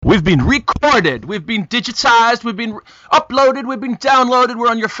We've been recorded, we've been digitized, we've been uploaded, we've been downloaded. We're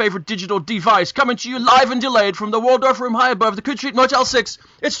on your favorite digital device, coming to you live and delayed from the Waldorf room high above the Coode Street Motel 6.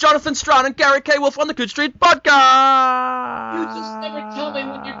 It's Jonathan Strawn and Gary K. Wolfe on the Coode Street Podcast. You just never tell me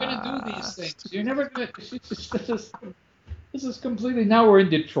when you're going to do these things. You're never going to... This is completely... Now we're in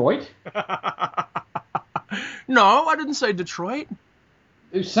Detroit. No, I didn't say Detroit.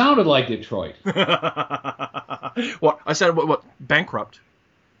 It sounded like Detroit. What? I said what? Bankrupt.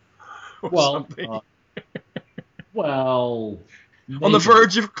 Well, well, maybe. On the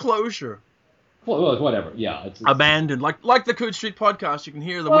verge of closure. Well, whatever. Yeah, it's abandoned, like the Coode Street Podcast. You can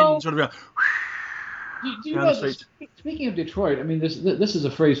hear the wind sort of. Do you know? Speaking of Detroit, I mean, this is a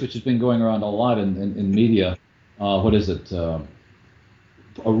phrase which has been going around a lot in media. What is it? A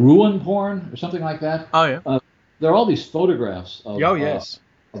ruin porn or something like that? Oh yeah. There are all these photographs of. Oh yes.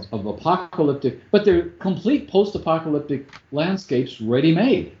 Of apocalyptic, but they're complete post-apocalyptic landscapes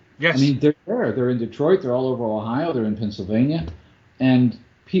ready-made. Yes. I mean, they're there. They're in Detroit. They're all over Ohio. They're in Pennsylvania, and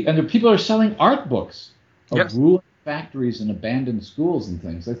people are selling art books of ruined factories and abandoned schools and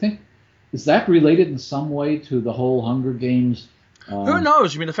things. I think, is that related in some way to the whole Hunger Games? Who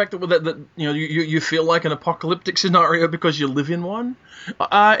knows? I mean, the fact that you feel like an apocalyptic scenario because you live in one,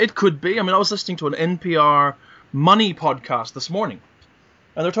 it could be. I mean, I was listening to an NPR Money podcast this morning,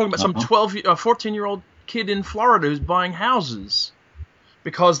 and they're talking about some 14-year-old kid in Florida who's buying houses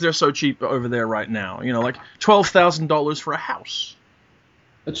because they're so cheap over there right now. You know, like $12,000 for a house.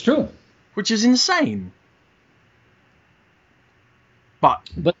 That's true. Which is insane. But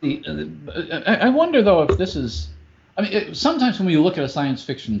I wonder, though, if this is... I mean, sometimes when we look at a science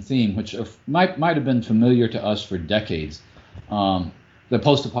fiction theme, which might have been familiar to us for decades, the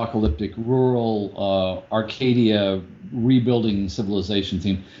post-apocalyptic rural Arcadia rebuilding civilization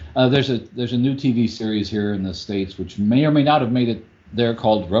theme, there's a new TV series here in the States which may or may not have made it there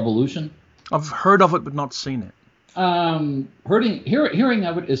called Revolution. I've heard of it but not seen it. Hearing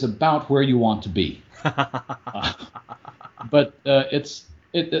of it is about where you want to be. But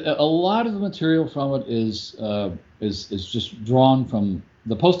a lot of the material from it is just drawn from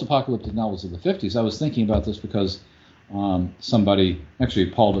the post-apocalyptic novels of the 50s. I was thinking about this because somebody, actually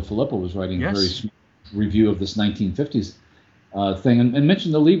Paul DeFilippo, was writing a very smart review of this 1950s thing and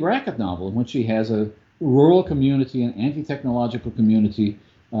mentioned the Lee Brackett novel, in which he has a rural community, an anti-technological community,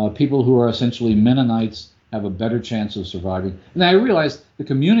 people who are essentially Mennonites have a better chance of surviving. And I realized the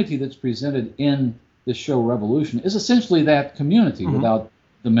community that's presented in this show Revolution is essentially that community without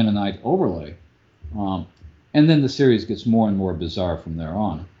the Mennonite overlay. And then the series gets more and more bizarre from there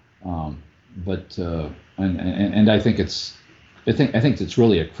on. And I think it's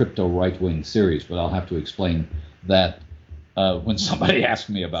really a crypto right-wing series, but I'll have to explain that when somebody asks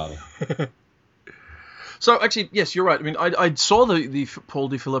me about it. So actually, yes, you're right. I mean, I saw the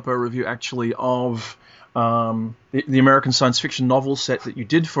Paul DeFilippo review actually of the American science fiction novel set that you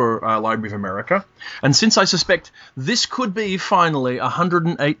did for Library of America. And since I suspect this could be finally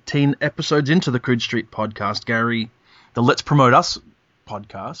 118 episodes into the Coode Street Podcast, Gary, the Let's Promote Us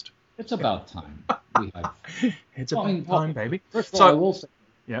podcast. It's about time. It's about time, baby. First of all, I will say,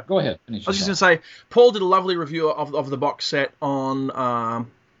 go ahead. Finish. I was just going to say, Paul did a lovely review of the box set on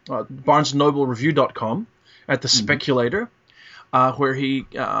BarnesandNobleReview.com at The Speculator, where he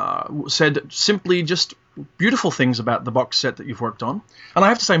said simply just beautiful things about the box set that you've worked on. And I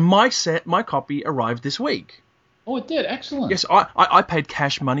have to say, my copy arrived this week. Oh, it did? Excellent. Yes, I paid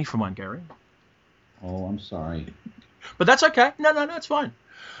cash money for mine, Gary. Oh, I'm sorry. But that's okay. No, it's fine.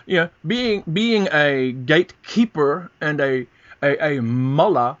 Yeah, being a gatekeeper and a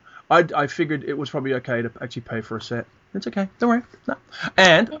mullah, I figured it was probably okay to actually pay for a set. It's okay. Don't worry. No.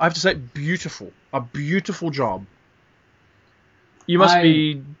 And I have to say, a beautiful job. You must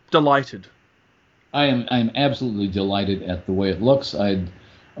be delighted. I am absolutely delighted at the way it looks. I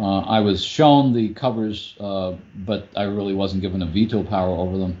was shown the covers, but I really wasn't given a veto power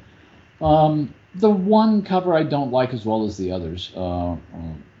over them. The one cover I don't like as well as the others.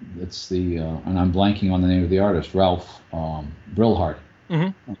 It's and I'm blanking on the name of the artist, Ralph Brillhart,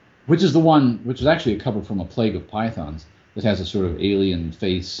 which is actually a cover from A Plague of Pythons that has a sort of alien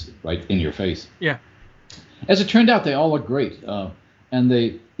face right in your face. Yeah. As it turned out, they all look great. And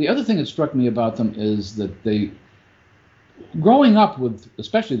the other thing that struck me about them is that growing up with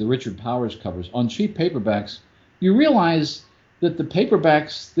especially the Richard Powers covers on cheap paperbacks, you realize that the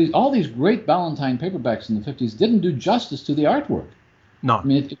paperbacks, all these great Ballantine paperbacks in the 50s didn't do justice to the artwork. No. I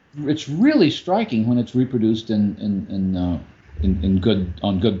mean, it's really striking when it's reproduced on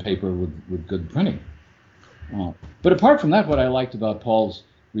good paper with good printing. But apart from that, what I liked about Paul's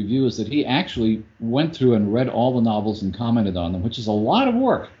review is that he actually went through and read all the novels and commented on them, which is a lot of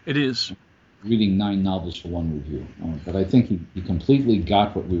work. It is. Reading 9 novels for one review. But I think he completely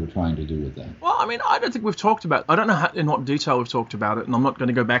got what we were trying to do with that. Well, I mean, I don't think we've talked about, I don't know in what detail we've talked about it, and I'm not going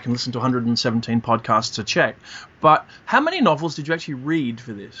to go back and listen to 117 podcasts to check, but how many novels did you actually read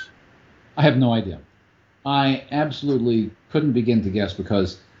for this? I have no idea. I absolutely couldn't begin to guess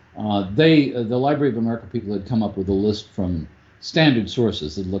because the Library of America people had come up with a list from standard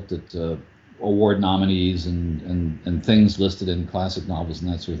sources that looked at award nominees and things listed in classic novels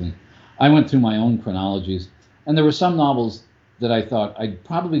and that sort of thing. I went through my own chronologies, and there were some novels that I thought I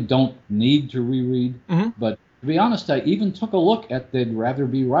probably don't need to reread, but to be honest, I even took a look at They'd Rather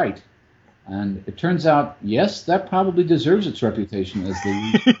Be Right, and it turns out, yes, that probably deserves its reputation as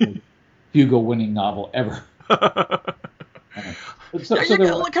the Hugo-winning novel ever.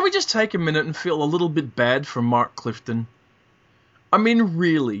 Can we just take a minute and feel a little bit bad for Mark Clifton? I mean,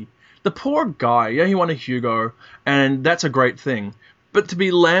 really, the poor guy, yeah, he won a Hugo, and that's a great thing. But to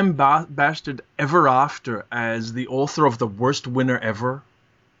be lambasted ever after as the author of the worst winner ever?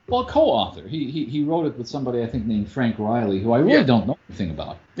 Well, co-author. He wrote it with somebody, I think, named Frank Riley, who I really don't know anything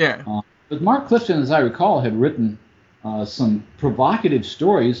about. Yeah. But Mark Clifton, as I recall, had written some provocative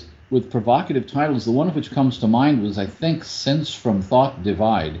stories with provocative titles. The one of which comes to mind was, I think, Sense from Thought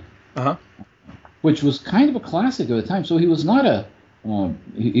Divide, which was kind of a classic of the time. So he was not a...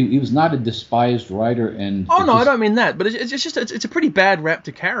 he was not a despised writer, and I don't mean that, but it's a pretty bad rap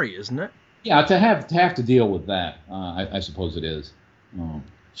to carry, isn't it? Yeah, to have to deal with that, I suppose it is.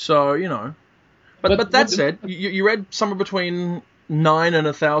 So but that said, you read somewhere between 9 and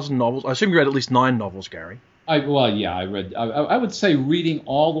 1,000 novels. I assume you read at least 9 novels, Gary. I read. I would say reading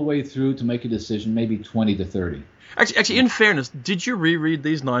all the way through to make a decision, maybe 20 to 30. Actually, in fairness, did you reread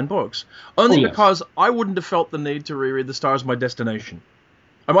these 9 books? Only because I wouldn't have felt the need to reread The Stars My Destination.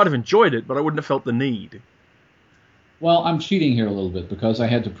 I might have enjoyed it, but I wouldn't have felt the need. Well, I'm cheating here a little bit because I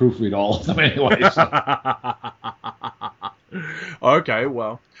had to proofread all of them anyway. Okay,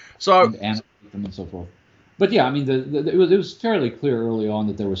 well. So... And annotate them and so forth. But yeah, I mean, it was fairly clear early on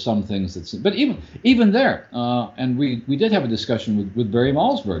that there were some things that... But even there, and we did have a discussion with Barry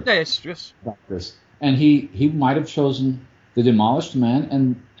Malzberg about this. And he might have chosen The Demolished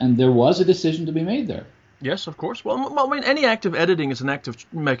Man, and there was a decision to be made there. Yes, of course. Well, I mean, any act of editing is an act of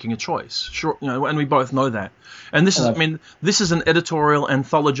making a choice. Sure, and we both know that. And this is an editorial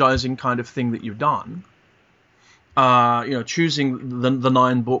anthologizing kind of thing that you've done. Choosing the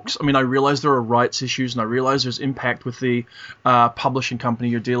 9 books. I mean, I realize there are rights issues, and I realize there's impact with the publishing company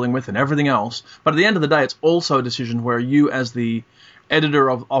you're dealing with and everything else. But at the end of the day, it's also a decision where you, as the editor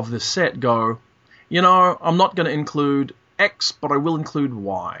of the set, go, I'm not going to include X, but I will include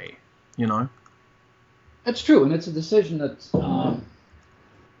Y, That's true, and it's a decision that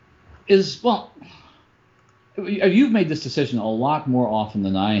you've made this decision a lot more often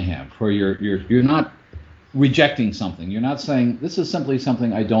than I have, where you're not rejecting something. You're not saying, this is simply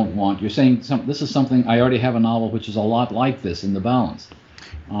something I don't want. You're saying, this is something, I already have a novel which is a lot like this in the balance.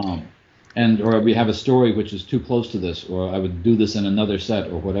 Or we have a story which is too close to this, or I would do this in another set,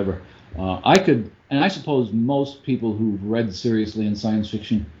 or whatever. And I suppose most people who've read seriously in science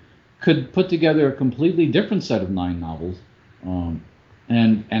fiction could put together a completely different set of 9 novels,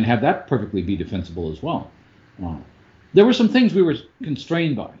 and have that perfectly be defensible as well. There were some things we were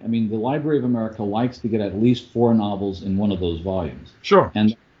constrained by. I mean, the Library of America likes to get at least 4 novels in one of those volumes. Sure.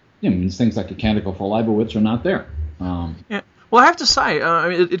 And means things like A Canticle for Leibowitz are not there. Yeah. Well, I have to say,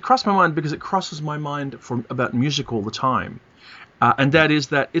 it crossed my mind because it crosses my mind about music all the time. And that is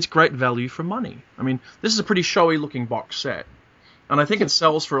that it's great value for money. I mean, this is a pretty showy-looking box set. And I think it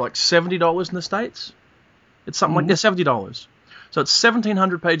sells for like $70 in the States. It's something like $70. So it's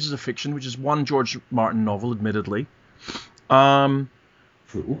 1,700 pages of fiction, which is one George Martin novel, admittedly.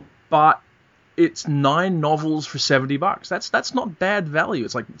 True. But it's 9 novels for $70. That's not bad value.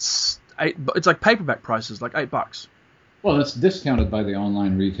 It's like paperback prices, like $8. Well, it's discounted by the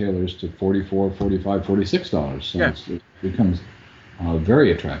online retailers to $44, $45, $46. So it becomes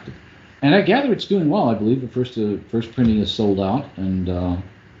very attractive. And I gather it's doing well. I believe the first printing is sold out, and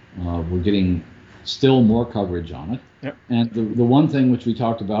we're getting still more coverage on it. Yep. And the one thing which we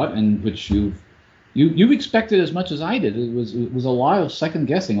talked about, and which you expected as much as I did, it was a lot of second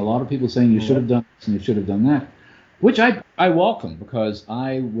guessing. A lot of people saying you should have done this and you should have done that, which I welcome, because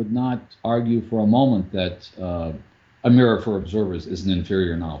I would not argue for a moment that A Mirror for Observers is an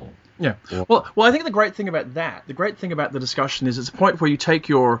inferior novel. Yeah. Well, I think the great thing about the discussion is it's a point where you take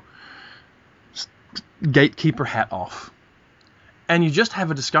your gatekeeper hat off, and you just have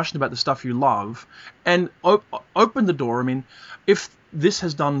a discussion about the stuff you love, and open the door. I mean, if this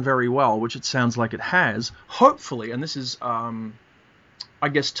has done very well, which it sounds like it has, hopefully, and this is, I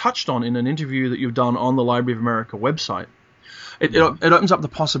guess, touched on in an interview that you've done on the Library of America website, it opens up the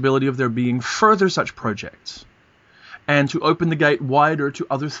possibility of there being further such projects, and to open the gate wider to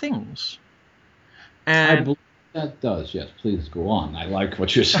other things. And I believe that does, yes. Please go on. I like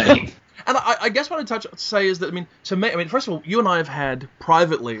what you're saying. And I guess what I'd say is that, to me, first of all, you and I have had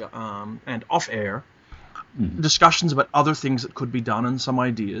privately and off-air discussions about other things that could be done and some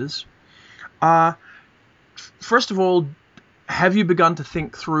ideas. First of all, have you begun to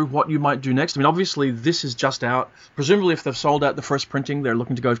think through what you might do next? Obviously, this is just out. Presumably, if they've sold out the first printing, they're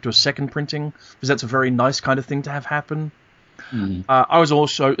looking to go to a second printing, because that's a very nice kind of thing to have happen.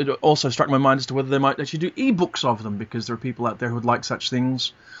 It also struck my mind as to whether they might actually do ebooks of them, because there are people out there who would like such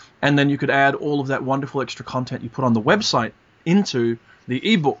things. And then you could add all of that wonderful extra content you put on the website into the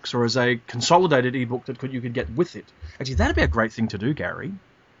ebooks, or as a consolidated ebook that you could get with it. Actually, that'd be a great thing to do, Gary.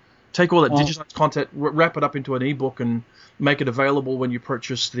 Take all that digitized content, wrap it up into an ebook, and make it available when you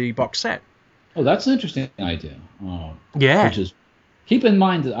purchase the box set. Oh, that's an interesting idea. Yeah. Which is, keep in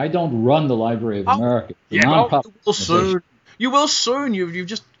mind that I don't run the Library of America. Yeah, well, you will soon. You will soon. You've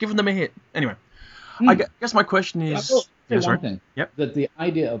just given them a hit. Anyway, I guess my question is... one thing, that the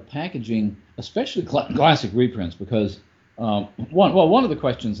idea of packaging, especially classic reprints, because one of the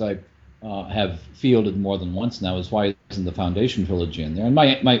questions I have fielded more than once now is why isn't the Foundation trilogy in there? And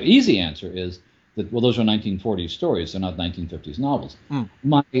my easy answer is that, well, those are 1940s stories, they're not 1950s novels.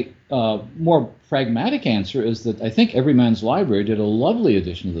 My more pragmatic answer is that I think Everyman's Library did a lovely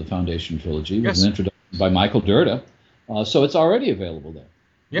edition of the Foundation trilogy with an introduction by Michael Dirda, so it's already available there.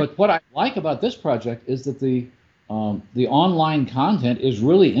 Yep. But what I like about this project is that the online content is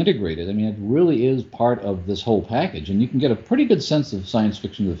really integrated. It really is part of this whole package, and you can get a pretty good sense of science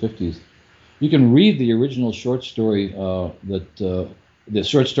fiction of the 50s. You can read the original short story, the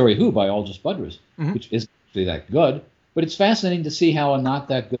short story Who by Aldous Budrys, which isn't actually that good, but it's fascinating to see how a not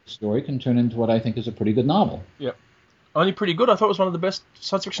that good story can turn into what I think is a pretty good novel. Yep. Only pretty good. I thought it was one of the best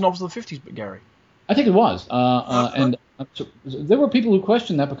science fiction novels of the 50s, but Gary. I think it was. And there were people who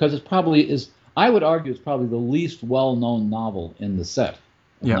questioned that because it probably is, I would argue, it's probably the least well-known novel in the set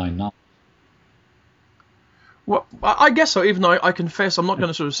of 9 novels. Well, I guess so, even though I confess I'm not going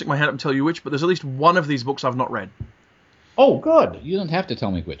to sort of stick my hand up and tell you which, but there's at least one of these books I've not read. Oh, good. You don't have to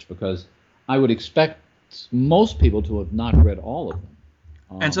tell me which, because I would expect most people to have not read all of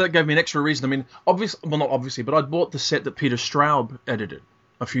them. And so that gave me an extra reason. Obviously, well, not obviously, but I bought the set that Peter Straub edited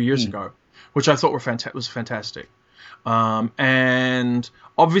a few years ago, which I thought was fantastic. And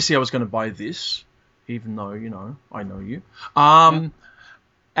obviously I was going to buy this, even though, I know you. And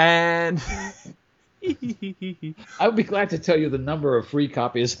I would be glad to tell you the number of free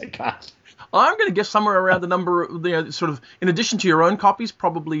copies I got. I'm going to guess somewhere around the number, sort of, in addition to your own copies,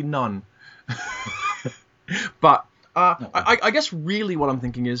 probably none. But I guess really what I'm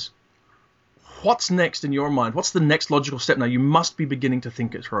thinking is, what's next in your mind? What's the next logical step now? You must be beginning to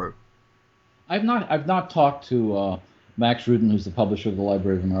think it through. I've not talked to Max Rudin, who's the publisher of the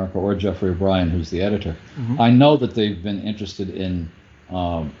Library of America, or Jeffrey O'Brien, who's the editor. I know that they've been interested in.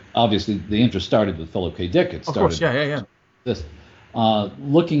 Obviously, the interest started with Philip K. Dick. It started. Of course, yeah. This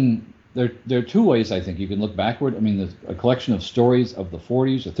there are two ways I think you can look backward. A collection of stories of the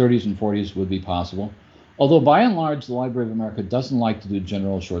 40s, or 30s and 40s would be possible. Although by and large, the Library of America doesn't like to do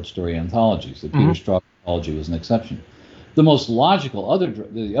general short story anthologies. The Peter Straub anthology was an exception. The most logical,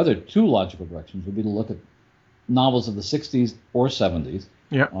 the other two logical directions would be to look at novels of the 60s or 70s,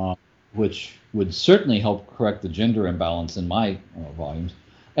 which would certainly help correct the gender imbalance in my volumes.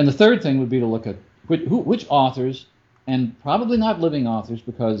 And the third thing would be to look at which authors, and probably not living authors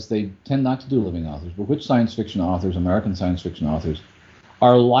because they tend not to do living authors, but which science fiction authors, American science fiction authors,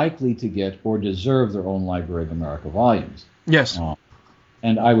 are likely to get or deserve their own Library of America volumes. Yes.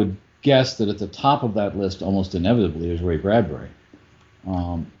 And I would guess that at the top of that list, almost inevitably, is Ray Bradbury.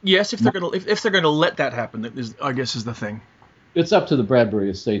 Yes, if they're going to let that happen, I guess is the thing. It's up to the Bradbury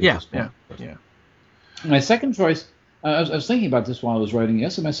estate at this point. Yeah. My second choice, I was thinking about this while I was writing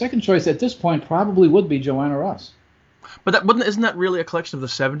this, and my second choice at this point probably would be Joanna Russ. But isn't that really a collection of the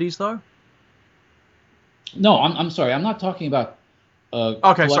 70s, though? No, I'm sorry. I'm not talking about.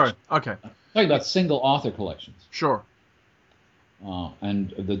 Okay, sorry. Okay. I'm talking about single author collections. Sure.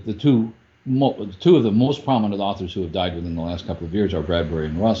 And the two of the most prominent authors who have died within the last couple of years are Bradbury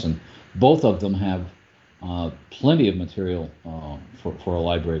and Russ, and both of them have plenty of material for a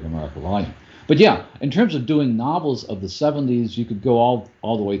Library of America volume. But yeah, in terms of doing novels of the 70s, you could go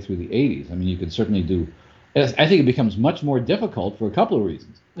all the way through the 80s. You could certainly do. I think it becomes much more difficult for a couple of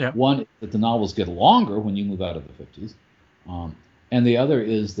reasons. Yeah. One, that the novels get longer when you move out of the 50s. and the other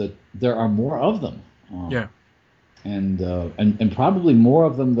is that there are more of them. Yeah. And probably more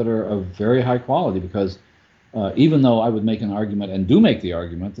of them that are of very high quality, because even though I would make an argument, and do make the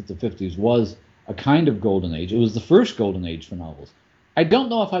argument, that the 50s was a kind of golden age, it was the first golden age for novels. I don't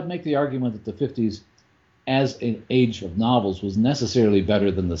know if I'd make the argument that the 50s as an age of novels was necessarily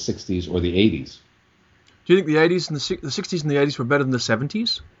better than the 60s or the 80s. Do you think the 80s and the 60s and the 80s were better than the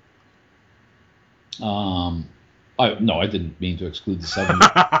 70s? No, I didn't mean to exclude the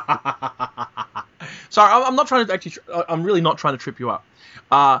 70s. Sorry, I'm not trying to actually. I'm really not trying to trip you up.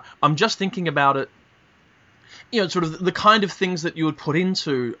 I'm just thinking about it. Sort of the kind of things that you would put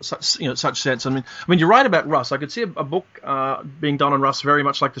into such sets. I mean, you're right about Russ. I could see a book being done on Russ very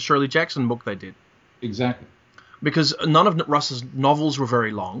much like the Shirley Jackson book they did. Exactly. Because none of Russ's novels were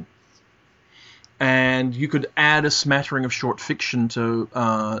very long, and you could add a smattering of short fiction to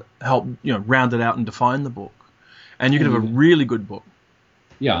help round it out and define the book, and you could have a really good book.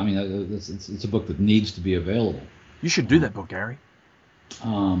 Yeah, I mean, it's a book that needs to be available. You should do that book, Gary.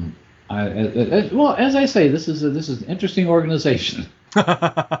 Well, as I say, this is an interesting organization.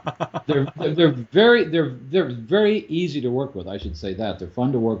 They're very easy to work with. I should say that they're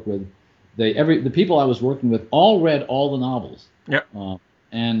fun to work with. The people I was working with all read all the novels. Yep.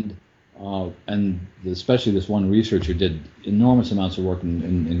 And especially this one researcher did enormous amounts of work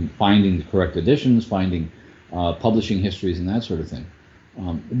in finding the correct editions, finding publishing histories, and that sort of thing.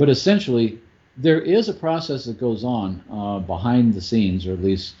 But essentially, there is a process that goes on behind the scenes, or at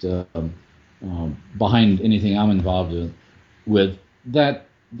least behind anything I'm involved with, that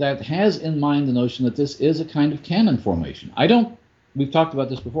has in mind the notion that this is a kind of canon formation. We've talked about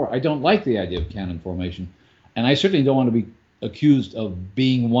this before. I don't like the idea of canon formation, and I certainly don't want to be accused of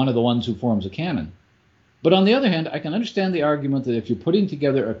being one of the ones who forms a canon. But on the other hand, I can understand the argument that if you're putting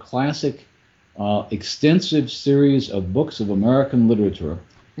together a classic extensive series of books of American literature,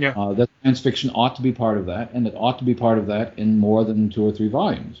 that science fiction ought to be part of that, and it ought to be part of that in more than 2 or 3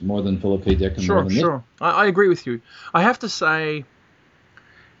 volumes, more than Philip K. Dick and more than Sure. I agree with you. I have to say,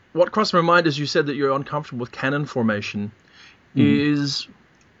 what crossed my mind as you said that you're uncomfortable with canon formation is,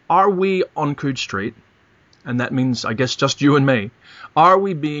 are we on Coode Street, and that means, I guess, just you and me, are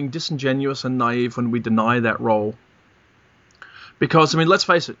we being disingenuous and naive when we deny that role? Because, I mean, let's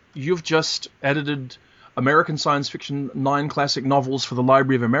face it, you've just edited American science fiction 9 classic novels for the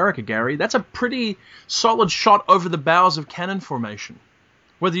Library of America, Gary. That's a pretty solid shot over the bows of canon formation,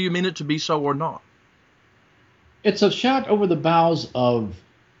 whether you mean it to be so or not. It's a shot over the bows of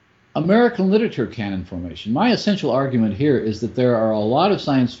American literature canon formation. My essential argument here is that there are a lot of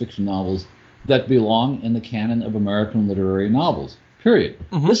science fiction novels that belong in the canon of American literary novels, period.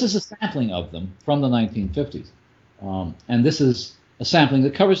 Mm-hmm. This is a sampling of them from the 1950s. And this is a sampling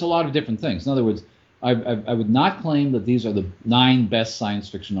that covers a lot of different things. In other words, I would not claim that these are the 9 best science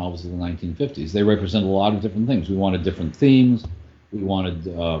fiction novels of the 1950s. They represent a lot of different things. We wanted different themes. We wanted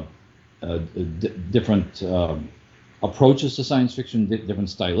different approaches to science fiction, different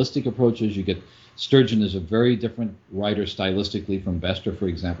stylistic approaches. You get Sturgeon is a very different writer stylistically from Bester, for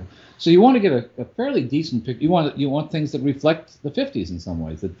example. So you want to get a fairly decent picture. You want things that reflect the 50s in some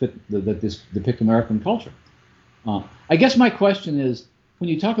ways, that depict American culture. I guess my question is, when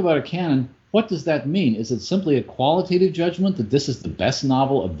you talk about a canon, what does that mean? Is it simply a qualitative judgment that this is the best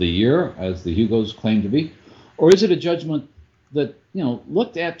novel of the year, as the Hugos claim to be? Or is it a judgment that,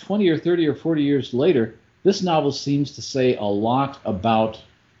 looked at 20 or 30 or 40 years later, this novel seems to say a lot about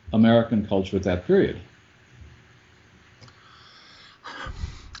American culture at that period?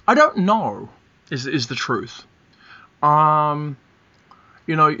 I don't know, is the truth.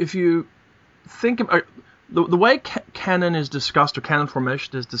 If you think about the way canon is discussed, or canon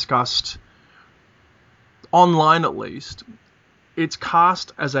formation is discussed online at least, it's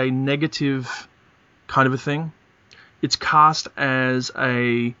cast as a negative kind of a thing. It's cast as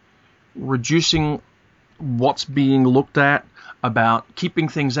a reducing what's being looked at, about keeping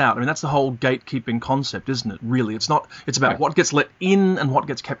things out. I mean, that's the whole gatekeeping concept, isn't it? Really, it's not. It's about what gets let in and what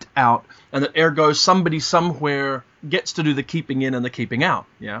gets kept out, and that ergo somebody somewhere gets to do the keeping in and the keeping out.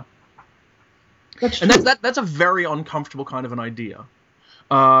 Yeah. That's true. And that's a very uncomfortable kind of an idea.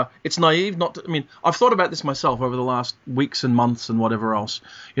 It's naive not to, I mean, I've thought about this myself over the last weeks and months and whatever else.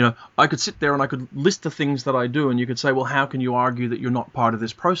 I could sit there and I could list the things that I do, and you could say, well, how can you argue that you're not part of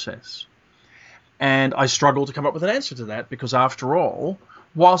this process? And I struggle to come up with an answer to that, because after all,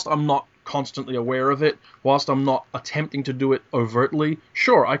 whilst I'm not constantly aware of it, whilst I'm not attempting to do it overtly,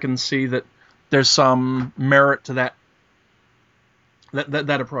 sure, I can see that there's some merit to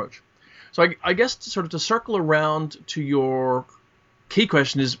that approach. So I guess to circle around to your key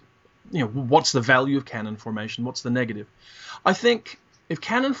question is, what's the value of canon formation? What's the negative? I think if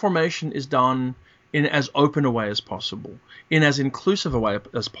canon formation is done in as open a way as possible, in as inclusive a way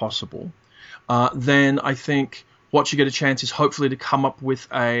as possible, then I think what you get a chance is hopefully to come up with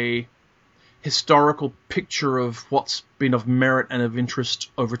a historical picture of what's been of merit and of interest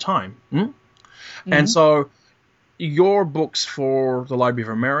over time. Mm-hmm. And so your books for the Library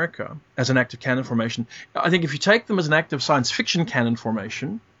of America as an act of canon formation, I think if you take them as an act of science fiction canon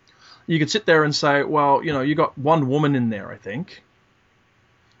formation, you could sit there and say, well, you got one woman in there, I think.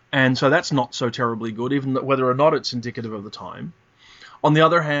 And so that's not so terribly good, even whether or not it's indicative of the time. On the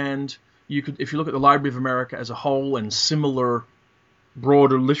other hand, you could, if you look at the Library of America as a whole and similar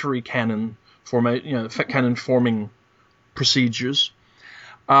broader literary canon canon forming procedures,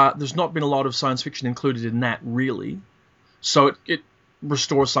 there's not been a lot of science fiction included in that, really. So it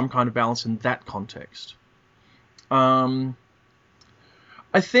restores some kind of balance in that context. I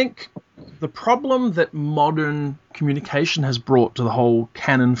think the problem that modern communication has brought to the whole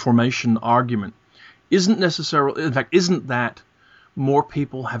canon formation argument isn't that more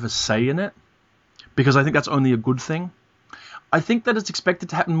people have a say in it, because I think that's only a good thing. I think that it's expected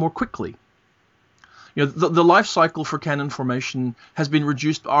to happen more quickly. The life cycle for canon formation has been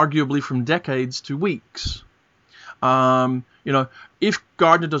reduced arguably from decades to weeks. If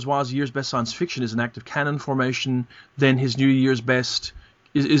Gardner Dozois' year's best science fiction is an act of canon formation, then his new year's best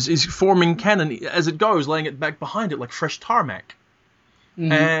is forming canon as it goes, laying it back behind it like fresh tarmac.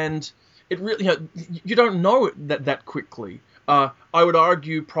 Mm-hmm. And it really, you don't know it that quickly. I would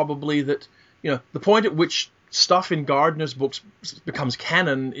argue probably that, the point at which stuff in Gardner's books becomes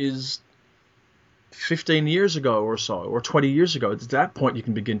canon is 15 years ago or so, or 20 years ago. At that point, you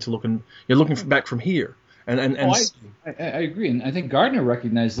can begin to look, and you're looking back from here. I agree, and I think Gardner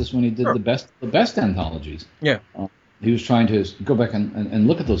recognized this when he did the best anthologies. Yeah. He was trying to go back and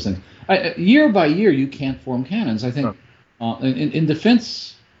look at those things. Year by year, you can't form canons. I think in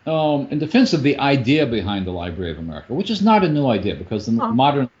defense of the idea behind the Library of America, which is not a new idea, because the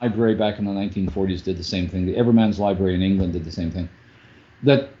modern library back in the 1940s did the same thing. The Everyman's Library in England did the same thing.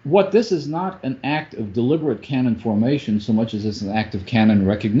 That what this is not an act of deliberate canon formation so much as it's an act of canon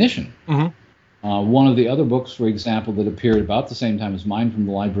recognition. Mm-hmm. One of the other books, for example, that appeared about the same time as mine from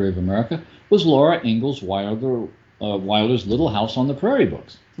the Library of America was Laura Ingalls Wilder's Little House on the Prairie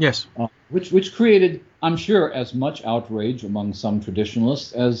books. Yes. Which created, I'm sure, as much outrage among some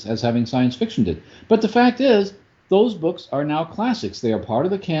traditionalists as having science fiction did. But the fact is, those books are now classics. They are part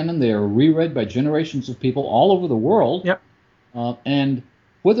of the canon. They are reread by generations of people all over the world. Yep. And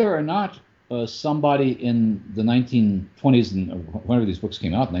whether or not somebody in the 1920s and whenever these books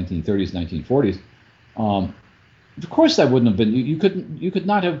came out, 1930s, 1940s, of course that wouldn't have been. You could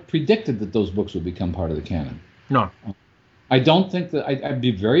not have predicted that those books would become part of the canon. No. I don't think that. I'd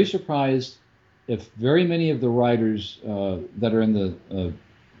be very surprised if very many of the writers that are in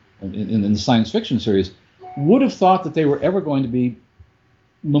the science fiction series would have thought that they were ever going to be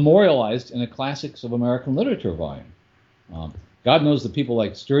memorialized in a Classics of American Literature volume. God knows that people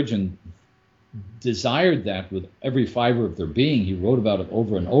like Sturgeon desired that with every fiber of their being. He wrote about it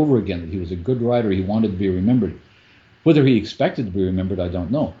over and over again, that he was a good writer. He wanted to be remembered. Whether he expected to be remembered, I don't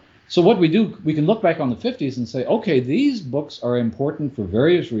know. So what we do, we can look back on the 50s and say, okay, these books are important for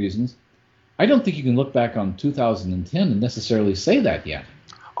various reasons. I don't think you can look back on 2010 and necessarily say that yet.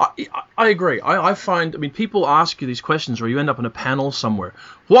 I agree. I find, people ask you these questions, or you end up in a panel somewhere.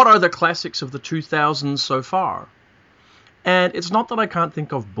 What are the classics of the 2000s so far? And it's not that I can't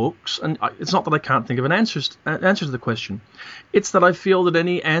think of books, and it's not that I can't think of an answer to the question. It's that I feel that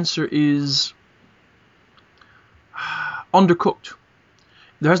any answer is undercooked.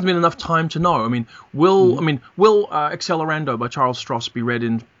 There hasn't been enough time to know. Will Accelerando by Charles Stross be read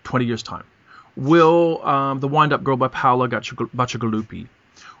in 20 years' time? Will The Wind-Up Girl by Paola Bacigalupi?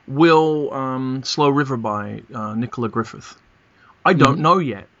 Will Slow River by Nicola Griffith? I don't know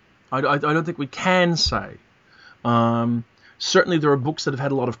yet. I don't think we can say. Certainly there are books that have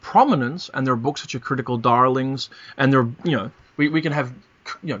had a lot of prominence, and there are books which are critical darlings, and there are, we can have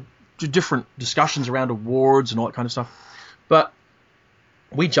different discussions around awards and all that kind of stuff, but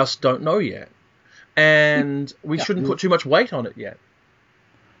we just don't know yet, and we shouldn't put too much weight on it yet.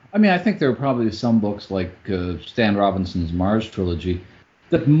 I think there are probably some books like Stan Robinson's Mars trilogy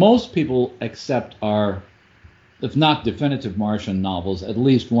that most people accept are, if not definitive Martian novels, at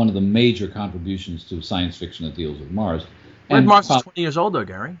least one of the major contributions to science fiction that deals with Mars. Red Mars is 20 years old, though,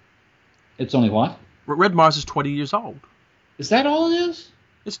 Gary. It's only what? Red Mars is 20 years old. Is that all it is?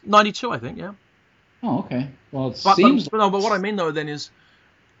 It's 92, I think, yeah. Oh, okay. Well, but what I mean, though, then is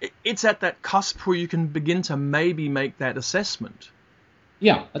it's at that cusp where you can begin to maybe make that assessment.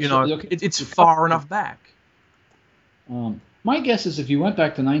 Yeah. It's far enough back. My guess is if you went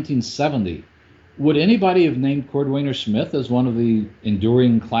back to 1970, would anybody have named Cordwainer Smith as one of the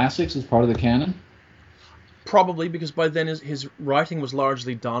enduring classics as part of the canon? Probably, because by then his writing was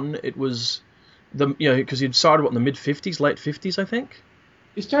largely done. It was because he'd started in the mid-50s, late 50s, I think.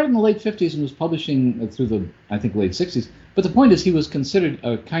 He started in the late 50s and was publishing through the, I think, late 60s. But the point is, he was considered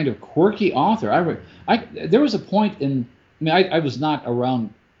a kind of quirky author. There was a point I was not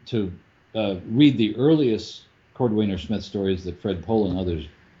around to read the earliest Cordwainer Smith stories that Fred Pohl and others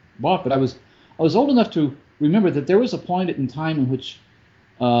bought, but I was old enough to remember that there was a point in time in which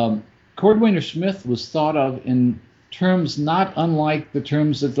Cordwainer Smith was thought of in terms not unlike the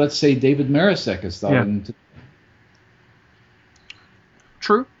terms that, let's say, David Marisek is thought in.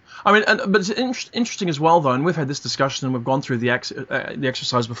 True. I mean, but it's interesting as well, though, and we've had this discussion and we've gone through the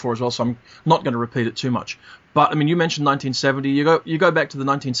exercise before as well, so I'm not going to repeat it too much. But I mean, you mentioned 1970. You go back to the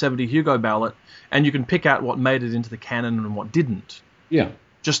 1970 Hugo ballot, and you can pick out what made it into the canon and what didn't. Yeah.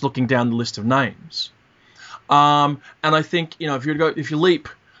 Just looking down the list of names. And I think if you leap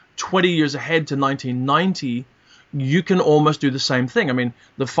 20 years ahead to 1990. You can almost do the same thing. I mean,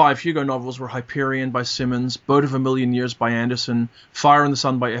 the 5 Hugo novels were Hyperion by Simmons, Boat of a Million Years by Anderson, Fire in the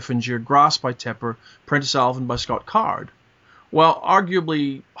Sun by Effinger, Grass by Tepper, Prentice Alvin by Scott Card. Well,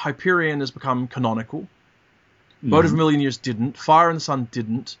 arguably, Hyperion has become canonical. Boat of a Million Years didn't. Fire in the Sun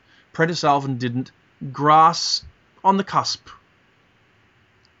didn't. Prentice Alvin didn't. Grass on the cusp.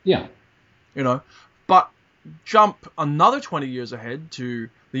 Yeah. But jump another 20 years ahead to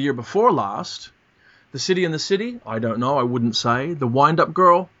the year before last. The City and the City, I don't know, I wouldn't say. The Wind-Up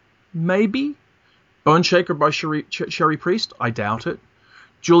Girl, maybe. Bone Shaker by Sherry Priest, I doubt it.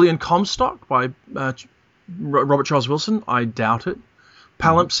 Julian Comstock by Robert Charles Wilson, I doubt it.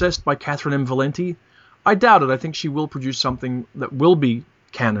 Palimpsest by Catherine M. Valenti, I doubt it. I think she will produce something that will be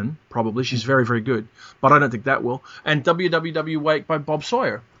canon, probably. She's very, very good. But I don't think that will. And WWW Wake by Bob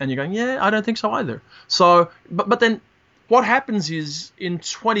Sawyer. And you're going, yeah, I don't think so either. So, but then... What happens is in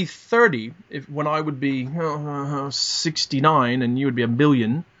 2030, when I would be 69 and you would be 1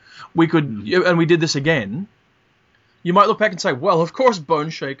 billion, and we did this again, you might look back and say, well, of course Bone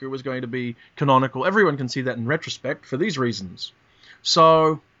Shaker was going to be canonical. Everyone can see that in retrospect for these reasons.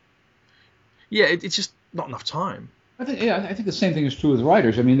 So, yeah, it's just not enough time. I think the same thing is true with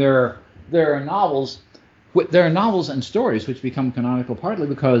writers. I mean, there are novels and stories which become canonical partly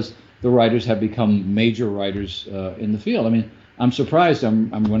because the writers have become major writers in the field. I mean, I'm surprised.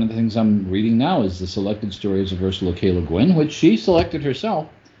 I'm one of the things I'm reading now is the selected stories of Ursula K. Le Guin, which she selected herself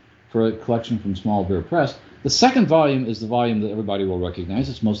for a collection from Small Bear Press. The second volume is the volume that everybody will recognize.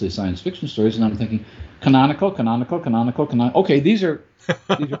 It's mostly science fiction stories, and I'm thinking canonical. Okay, these are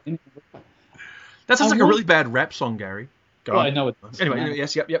that sounds like a really bad rap song, Gary. Go on. I know it does. Anyway,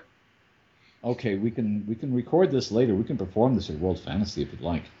 yes, yep. Okay, we can record this later. We can perform this at World Fantasy if you'd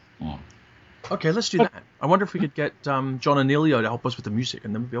like. Oh. Okay, let's do that. I wonder if we could get John Anelio to help us with the music,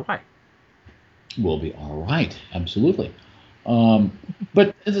 and then we'll be away. We'll be all right, absolutely.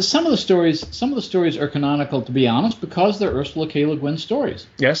 But some of the stories are canonical, to be honest, because they're Ursula K. Le Guin stories.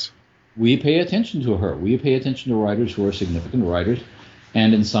 Yes. We pay attention to her. We pay attention to writers who are significant writers,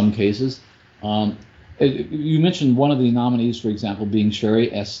 and in some cases, you mentioned one of the nominees, for example, being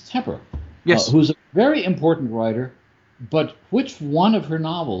Sherry S. Tepper. Yes. Who's a very important writer, but which one of her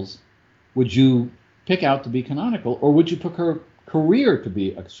novels would you pick out to be canonical, or would you pick her career to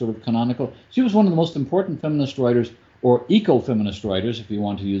be a sort of canonical? She was one of the most important feminist writers, or eco-feminist writers, if you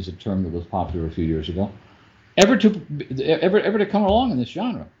want to use a term that was popular a few years ago, ever to come along in this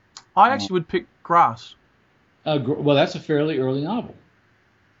genre. I actually would pick Grass. Well, that's a fairly early novel.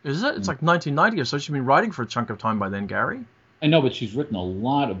 Is it? It's like 1990 or so. She's been writing for a chunk of time by then, Gary. I know, but she's written a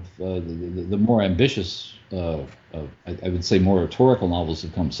lot of the more ambitious, I would say more rhetorical novels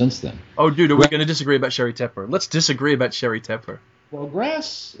have come since then. Oh, dude, are we going to disagree about Sherry Tepper? Let's disagree about Sherry Tepper. Well,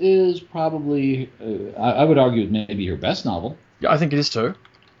 Grass is probably, I would argue, maybe her best novel. Yeah, I think it is too.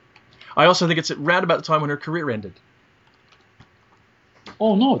 I also think it's around about the time when her career ended.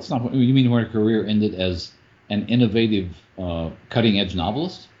 Oh, no, it's not. You mean when her career ended as an innovative, cutting-edge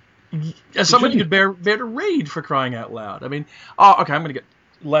novelist? As someone you could bear to read, for crying out loud. I mean, okay, I'm going to get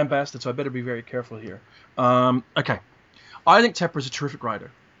lambasted, so I better be very careful here. Okay. I think Tepper is a terrific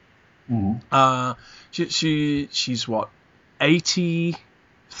writer. Mm-hmm. She's what,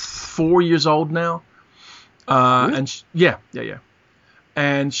 84 years old now? Really? And yeah.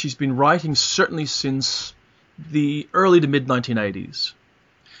 And she's been writing certainly since the early to mid-1980s.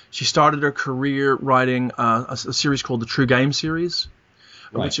 She started her career writing a series called the True Game series.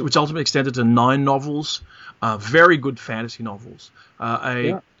 Right. which ultimately extended to 9 novels, very good fantasy novels,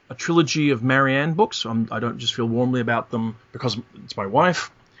 Yeah. a trilogy of Marianne books. I don't just feel warmly about them because it's my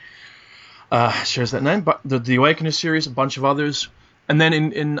wife. Shares that name, but the Awakener series, a bunch of others, and then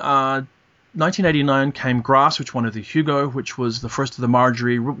in 1989 came Grass, which won the Hugo, which was the first of the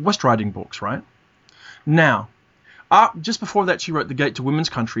Marjorie West Riding books, right? Now, just before that, she wrote The Gate to Women's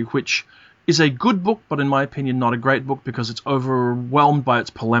Country, which is a good book, but in my opinion, not a great book because it's overwhelmed by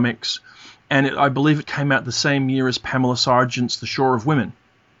its polemics, and I believe it came out the same year as Pamela Sargent's The Shore of Women,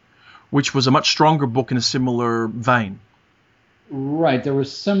 which was a much stronger book in a similar vein. Right. There were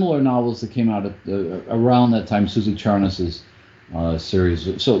similar novels that came out around that time, Susie Charnis's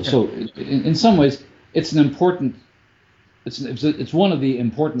series. So in some ways, it's an important. It's one of the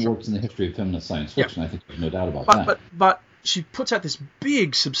important works in the history of feminist science fiction. I think there's no doubt about that. But she puts out this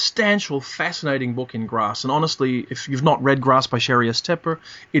big, substantial, fascinating book in Grass. And honestly, if you've not read Grass by Sherry S. Tepper,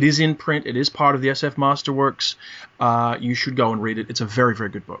 it is in print. It is part of the SF Masterworks. You should go and read it. It's a very, very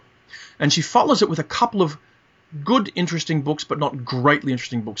good book. And she follows it with a couple of good, interesting books, but not greatly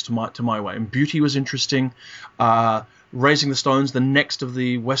interesting books to my way. And Beauty was interesting. Raising the Stones, the next of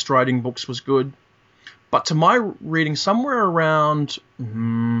the West Riding books, was good. But to my reading, somewhere around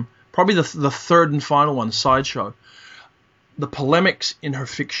probably the third and final one, Sideshow, the polemics in her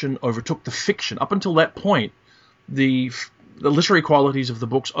fiction overtook the fiction. Up until that point, the literary qualities of the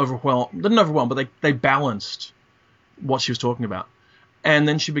books didn't overwhelm, but they balanced what she was talking about. And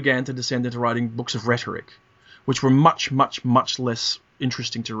then she began to descend into writing books of rhetoric, which were much, much, much less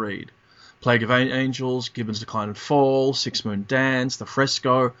interesting to read. Plague of Angels, Gibbon's Decline and Fall, Six Moon Dance, The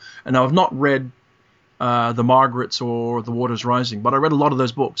Fresco. And now I've not read The Margarets or The Waters Rising, but I read a lot of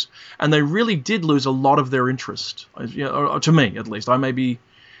those books. And they really did lose a lot of their interest, to me at least. I may be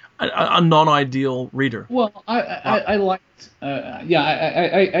a non-ideal reader. Well, I liked,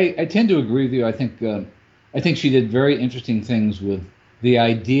 I tend to agree with you. I think she did very interesting things with the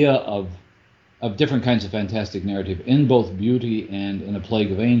idea of different kinds of fantastic narrative in both Beauty and in A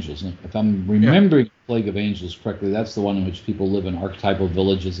Plague of Angels. And if I'm remembering Plague of Angels correctly, that's the one in which people live in archetypal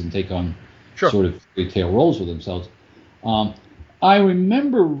villages and take on sort of fairy tale roles for themselves. I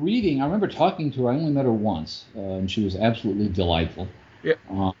remember talking to her. I only met her once, and she was absolutely delightful. Yeah.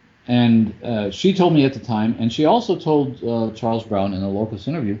 And she told me at the time, and she also told Charles Brown in a Locus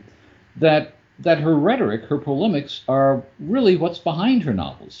interview, that her rhetoric, her polemics, are really what's behind her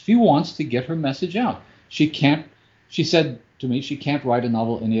novels. She wants to get her message out. She said to me, she can't write a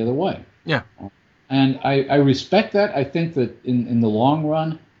novel any other way. Yeah. And I respect that. I think that in the long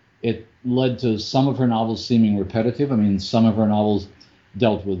run, it led to some of her novels seeming repetitive. I mean, some of her novels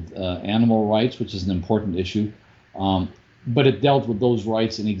dealt with animal rights, which is an important issue. But it dealt with those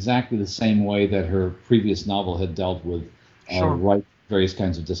rights in exactly the same way that her previous novel had dealt with rights. Various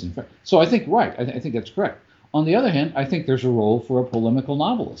kinds of disenfranchisement. So I think I think that's correct. On the other hand, I think there's a role for a polemical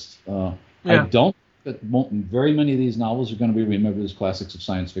novelist. I don't think that very many of these novels are going to be remembered as classics of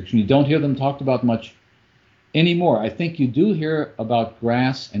science fiction. You don't hear them talked about much anymore. I think you do hear about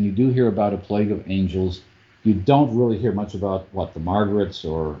Grass and you do hear about A Plague of Angels. You don't really hear much about the Margarets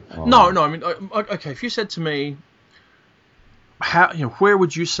or. No. I mean, okay. If you said to me, where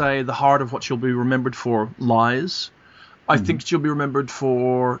would you say the heart of what she'll be remembered for lies? I think she'll be remembered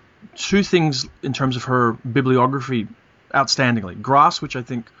for two things in terms of her bibliography outstandingly. Grass, which I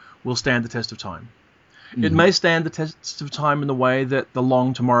think will stand the test of time. It may stand the test of time in the way that The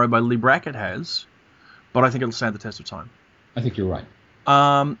Long Tomorrow by Lee Brackett has, but I think it'll stand the test of time. I think you're right.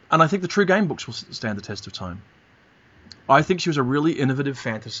 And I think the True Game books will stand the test of time. I think she was a really innovative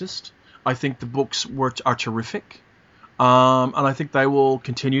fantasist. I think the books are terrific. And I think they will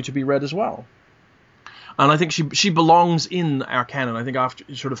continue to be read as well. And I think she belongs in our canon. I think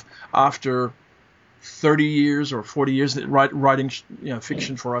after 30 years or 40 years writing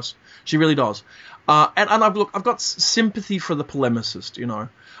fiction for us, she really does. And I've got sympathy for the polemicist.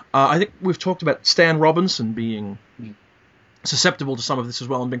 I think we've talked about Stan Robinson being susceptible to some of this as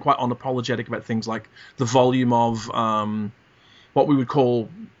well and been quite unapologetic about things like the volume of what we would call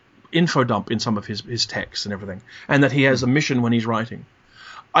info dump in some of his texts and everything, and that he has a mission when he's writing.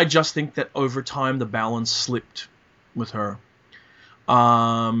 I just think that over time the balance slipped with her.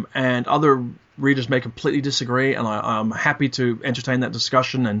 And other readers may completely disagree, and I'm happy to entertain that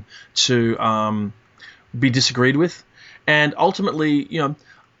discussion and to be disagreed with. And ultimately,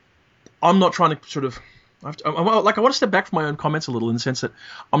 I'm not trying to I want to step back from my own comments a little in the sense that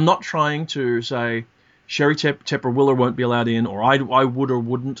I'm not trying to say Sherry Tepper will or won't be allowed in, or I would or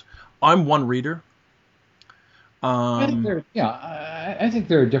wouldn't. I'm one reader. I think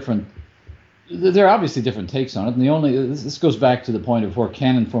there are different There are obviously different takes on it, and this goes back to the point of where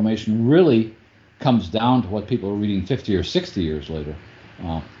canon formation really comes down to what people are reading 50 or 60 years later.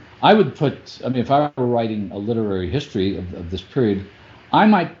 I would put, I mean, if I were writing a literary history of this period, I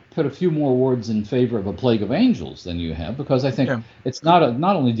might put a few more words in favor of A Plague of Angels than you have, because I think it's not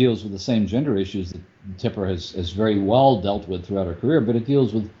only deals with the same gender issues that Tipper has very well dealt with throughout her career, but it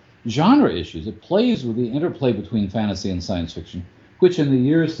deals with genre issues. It plays with the interplay between fantasy and science fiction, which in the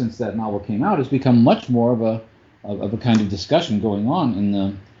years since that novel came out has become much more of a kind of discussion going on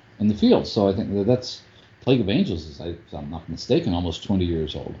in the field. So I think that's Plague of Angels is, if I'm not mistaken, almost 20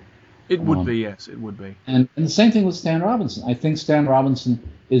 years old. It would be, yes, it would be. And the same thing with Stan Robinson. I think Stan Robinson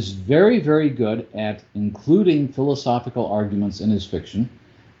is very, very good at including philosophical arguments in his fiction,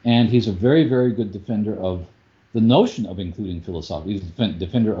 and he's a very, very good defender of the notion of including philosophy. He's a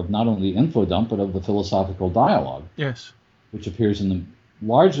defender of not only the info dump, but of the philosophical dialogue. Yes. Which appears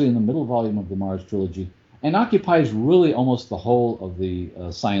largely in the middle volume of the Mars trilogy, and occupies really almost the whole of the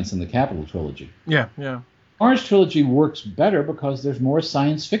Science in the Capital trilogy. Yeah, yeah. Mars trilogy works better because there's more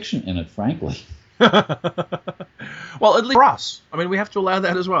science fiction in it, frankly. Well, at least for us. I mean, we have to allow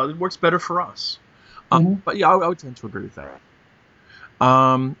that as well. It works better for us. But yeah, I would tend to agree with that.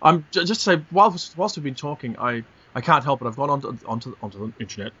 I'm just to say, whilst we've been talking, I can't help it. I've gone onto the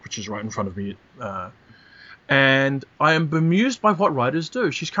internet, which is right in front of me, and I am bemused by what writers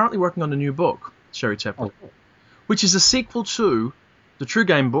do. She's currently working on a new book, Sherry Tepper, which is a sequel to the True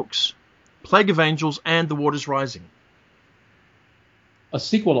Game books, Plague of Angels, and The Waters Rising. A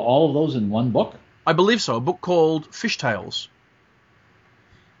sequel to all of those in one book? I believe so. A book called Fish Tales.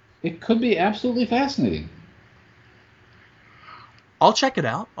 It could be absolutely fascinating. I'll check it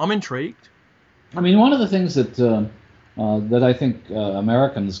out. I'm intrigued. I mean, one of the things that I think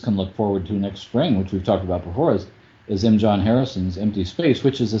Americans can look forward to next spring, which we've talked about before, is M. John Harrison's Empty Space,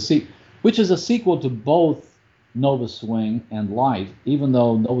 which is a sequel to both Nova Swing and Light, even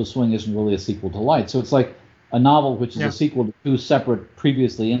though Nova Swing isn't really a sequel to Light. So it's like a novel which is a sequel to two separate,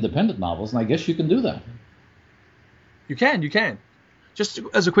 previously independent novels, and I guess you can do that. You can. Just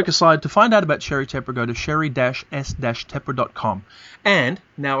as a quick aside, to find out about Sherry Tepper, go to sherry-s-tepper.com. And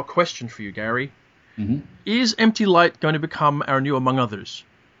now a question for you, Gary. Mm-hmm. Is Empty Light going to become our new Among Others?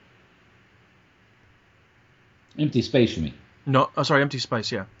 Empty Space, you mean? No, sorry, Empty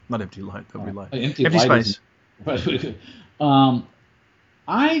Space, yeah. Not Empty Light, that would be Light. Empty Space.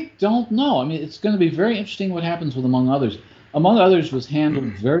 I don't know. I mean, it's going to be very interesting what happens with Among Others. Among Others was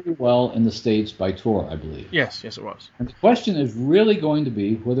handled very well in the States by Tor, I believe. Yes, it was. And the question is really going to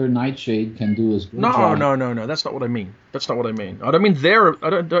be whether Nightshade can do as good a job. No. That's not what I mean. I don't mean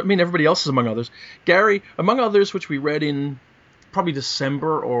everybody else is Among Others. Gary, Among Others, which we read in probably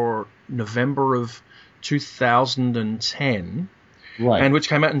December or November of 2010, right, and which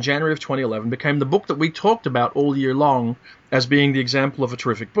came out in January of 2011, became the book that we talked about all year long as being the example of a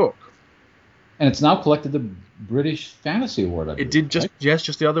terrific book. And it's now collected the British Fantasy Award. I believe, it did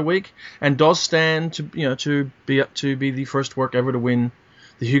just the other week, and does stand to be the first work ever to win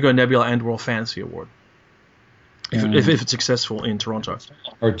the Hugo Nebula and World Fantasy Award. If it's successful in Toronto.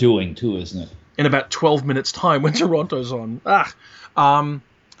 Or doing too, isn't it? In about 12 minutes' time when Toronto's on.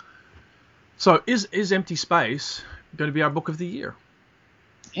 So is Empty Space going to be our book of the year?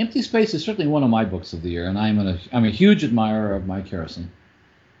 Empty Space is certainly one of my books of the year, and I'm a huge admirer of Mike Harrison.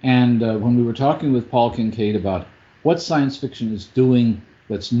 And when we were talking with Paul Kincaid about what science fiction is doing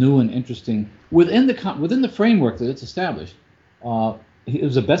that's new and interesting within the framework that it's established, it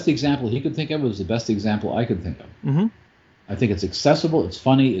was the best example he could think of. It was the best example I could think of. Mm-hmm. I think it's accessible, it's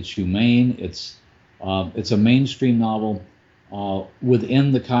funny, it's humane, it's a mainstream novel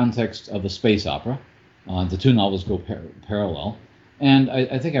within the context of a space opera. The two novels go parallel. And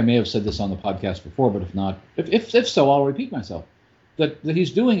I think I may have said this on the podcast before, but if not, if so, I'll repeat myself. That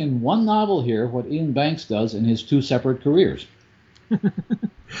he's doing in one novel here what Ian Banks does in his two separate careers.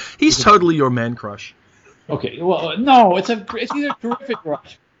 He's totally your man crush. Okay, well, no, he's a terrific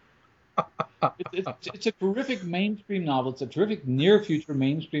crush. It's a terrific mainstream novel. It's a terrific near-future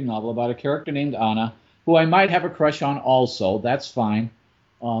mainstream novel about a character named Anna, who I might have a crush on also. That's fine.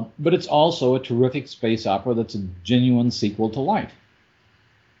 But it's also a terrific space opera that's a genuine sequel to Light.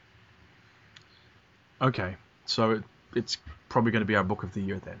 Okay, so it's probably going to be our book of the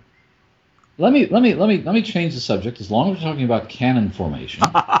year then. Let me change the subject as long as we're talking about canon formation.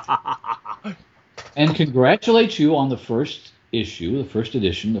 And congratulate you on the first issue, the first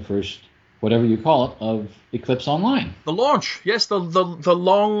edition, the first whatever you call it of Eclipse Online. The launch, yes, the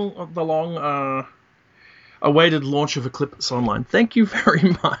long awaited launch of Eclipse Online. Thank you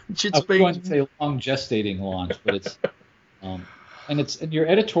very much. I was going to say long gestating launch, but it's And your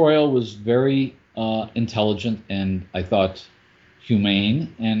editorial was very intelligent and I thought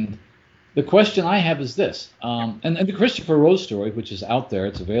humane. And the question I have is this: and the Christopher Rose story, which is out there,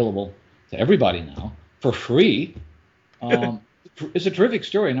 it's available to everybody now for free. Um, it's a terrific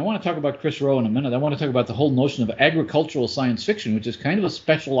story, and I want to talk about Chris Rowe in a minute. I want to talk about the whole notion of agricultural science fiction, which is kind of a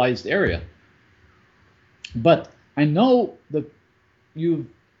specialized area. But I know that you've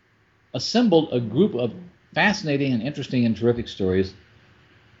assembled a group of fascinating and interesting and terrific stories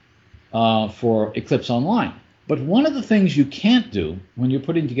for Eclipse Online. But one of the things you can't do when you're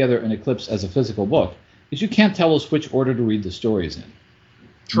putting together an Eclipse as a physical book is you can't tell us which order to read the stories in.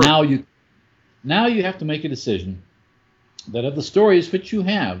 True. Now you have to make a decision that of the stories which you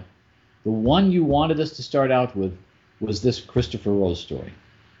have, the one you wanted us to start out with was this Christopher Rose story.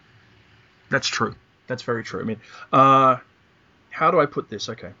 That's true. That's very true. I mean, how do I put this?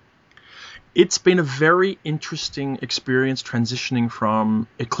 Okay. It's been a very interesting experience transitioning from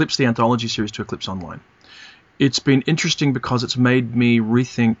Eclipse, the anthology series, to Eclipse Online. It's been interesting because it's made me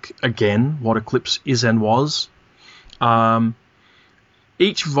rethink again what Eclipse is and was.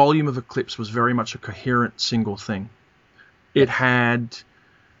 Each volume of Eclipse was very much a coherent single thing. It had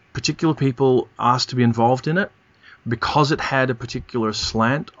particular people asked to be involved in it. Because it had a particular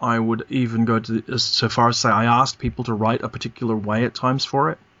slant, I would even go so far as to say I asked people to write a particular way at times for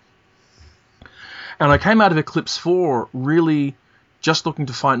it. And I came out of Eclipse 4 really just looking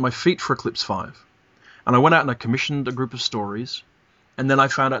to find my feet for Eclipse 5. And I went out and I commissioned a group of stories. And then I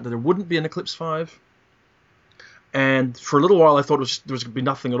found out that there wouldn't be an Eclipse 5. And for a little while I thought there was going to be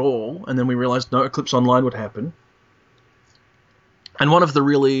nothing at all. And then we realized no, Eclipse Online would happen. And one of the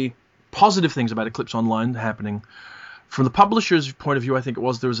really positive things about Eclipse Online happening, from the publisher's point of view, I think it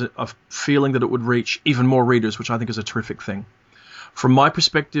was there was a feeling that it would reach even more readers, which I think is a terrific thing. From my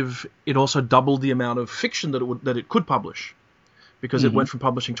perspective, it also doubled the amount of fiction that it could publish, because it went from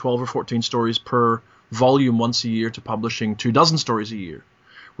publishing 12 or 14 stories per volume once a year to publishing 24 stories a year,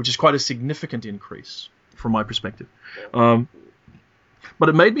 which is quite a significant increase from my perspective. But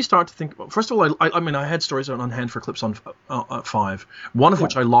it made me start to think. First of all, I mean, I had stories on hand for Eclipse on 5, one of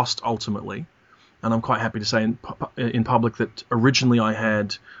which I lost ultimately, and I'm quite happy to say in public that originally I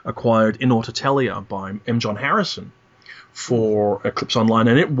had acquired In Autotelia by M. John Harrison for Eclipse Online,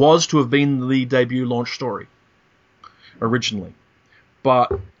 and it was to have been the debut launch story originally,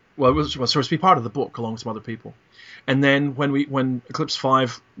 but it was supposed to be part of the book along with some other people. And then when Eclipse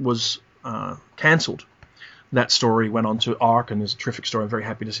 5 was cancelled, that story went on to ARC and is a terrific story. I'm very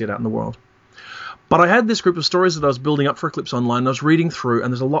happy to see it out in the world. But I had this group of stories that I was building up for Eclipse Online, and I was reading through,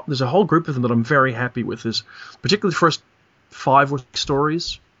 and there's a whole group of them that I'm very happy with. There's particularly the first 5 or 6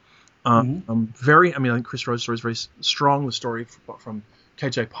 stories. I think Chris Rose's story is very strong. The story from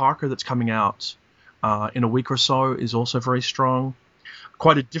KJ Parker that's coming out in a week or so is also very strong.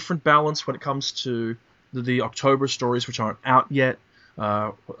 Quite a different balance when it comes to the October stories, which aren't out yet.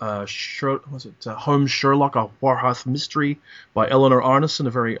 Holmes Sherlock, a Warhath mystery by Eleanor Arneson, a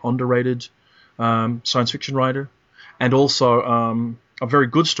very underrated science fiction writer, and also a very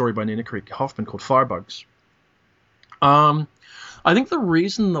good story by Nina Creek Hoffman called Firebugs. I think the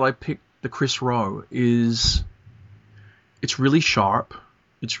reason that I picked the Chris Rowe is it's really sharp,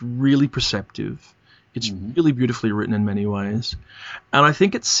 it's really perceptive, it's really beautifully written in many ways, and I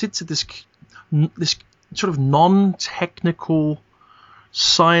think it sits at this sort of non-technical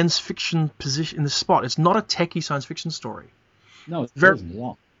science fiction position in the spot. It's not a techie science fiction story. No, it isn't at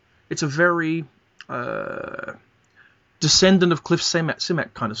all. It's a very descendant of Cliff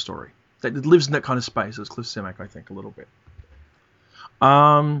Simak kind of story. That lives in that kind of space as Cliff Simak, I think, a little bit.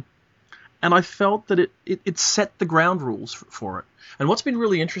 And I felt that it set the ground rules for it. And what's been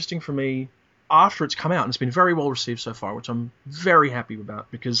really interesting for me after it's come out, and it's been very well received so far, which I'm very happy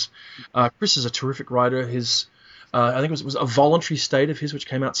about, because Chris is a terrific writer. His I think it was A Voluntary State of his, which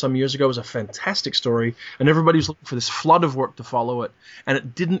came out some years ago, was a fantastic story, and everybody was looking for this flood of work to follow it, and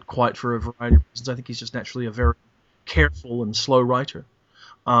it didn't quite for a variety of reasons. I think he's just naturally a very careful and slow writer.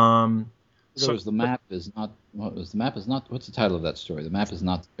 So the map is not. The map is not. What's the title of that story? The map is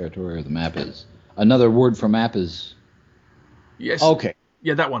not the territory, or the map is. Another word for map is. Yes. Okay.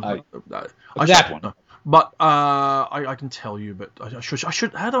 Yeah, that one. That one. But I can tell you, but I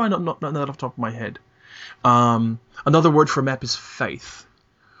should. How do I not know that off the top of my head? Another word for map is faith.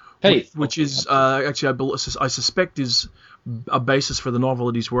 Faith, which is actually I suspect is a basis for the novel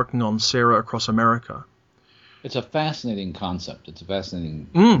that he's working on, Sarah Across America. It's a fascinating concept. It's a fascinating.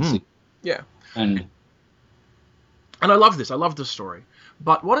 Yeah. And I love this. I love this story.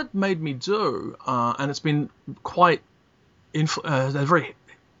 But what it made me do, and it's been quite a very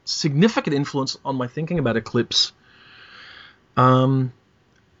significant influence on my thinking about Eclipse, Over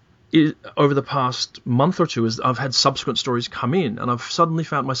the past month or two, as I've had subsequent stories come in, and I've suddenly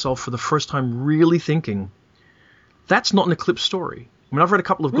found myself for the first time really thinking, that's not an Eclipse story. I mean, I've read a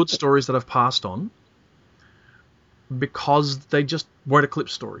couple of good stories that I've passed on because they just weren't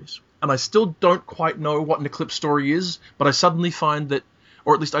Eclipse stories. And I still don't quite know what an Eclipse story is, but I suddenly find that,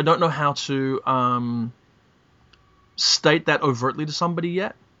 or at least I don't know how to state that overtly to somebody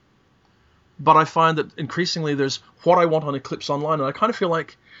yet. But I find that increasingly there's what I want on Eclipse Online, and I kind of feel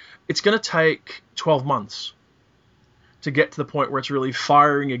like it's going to take 12 months to get to the point where it's really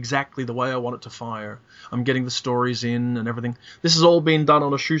firing exactly the way I want it to fire. I'm getting the stories in and everything. This has all been done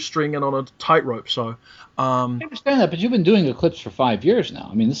on a shoestring and on a tightrope. So I understand that, but you've been doing Eclipse for 5 years now.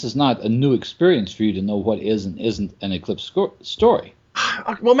 I mean, this is not a new experience for you to know what is and isn't an Eclipse story.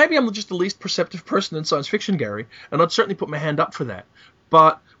 Well, maybe I'm just the least perceptive person in science fiction, Gary, and I'd certainly put my hand up for that.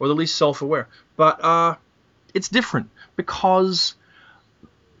 Or the least self-aware. But it's different because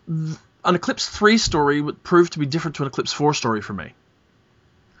an Eclipse 3 story would prove to be different to an Eclipse 4 story for me.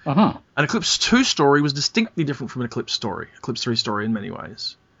 Uh-huh. An Eclipse 2 story was distinctly different from an Eclipse 3 story in many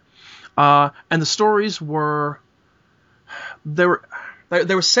ways. And the stories were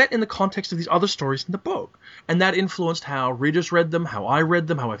set in the context of these other stories in the book. And that influenced how readers read them, how I read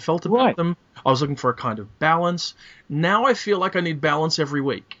them, how I felt about them. I was looking for a kind of balance. Now I feel like I need balance every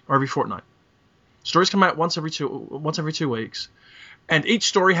week or every fortnight. Stories come out once every 2 weeks. And each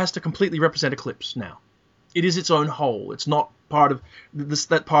story has to completely represent Eclipse now. It is its own whole. It's not part of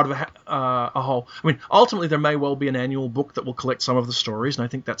a whole. I mean, ultimately there may well be an annual book that will collect some of the stories, and I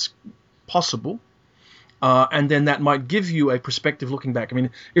think that's possible. And then that might give you a perspective looking back. I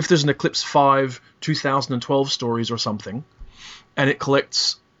mean, if there's an Eclipse 5 2012 stories or something, and it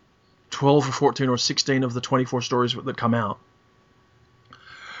collects 12 or 14 or 16 of the 24 stories that come out,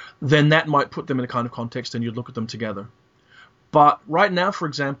 then that might put them in a kind of context and you'd look at them together. But right now, for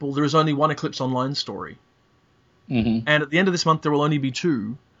example, there is only one Eclipse Online story. Mm-hmm. And at the end of this month, there will only be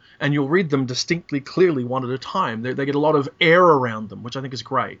 2. And you'll read them distinctly, clearly, one at a time. They get a lot of air around them, which I think is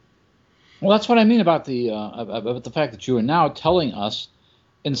great. Well, that's what I mean about the fact that you are now telling us,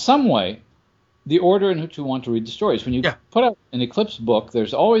 in some way, the order in which you want to read the stories. When you put out an Eclipse book,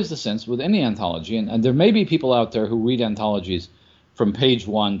 there's always the sense with any anthology, and there may be people out there who read anthologies from page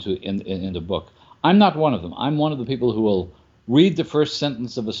 1 to in the book. I'm not one of them. I'm one of the people who will read the first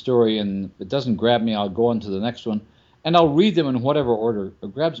sentence of a story, and if it doesn't grab me, I'll go on to the next one, and I'll read them in whatever order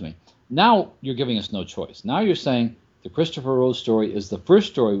it grabs me. Now you're giving us no choice. Now you're saying the Christopher Rose story is the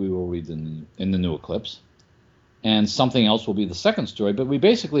first story we will read in the new Eclipse, and something else will be the second story, but we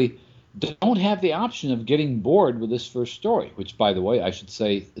basically don't have the option of getting bored with this first story, which, by the way, I should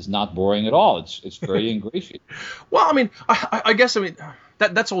say is not boring at all. It's very ingratiating. Well, I mean, I guess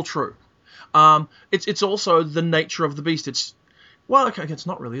that's all true. It's also the nature of the beast. It's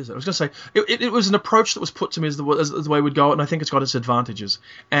not really, is it? I was going to say, it was an approach that was put to me as the way we'd go, and I think it's got its advantages.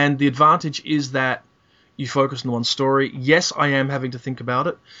 And the advantage is that you focus on one story. Yes, I am having to think about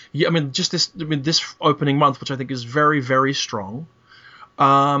it. Yeah, I mean, this opening month, which I think is very, very strong,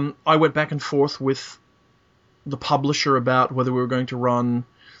 I went back and forth with the publisher about whether we were going to run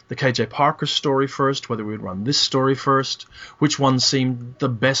the KJ Parker story first, whether we would run this story first, which one seemed the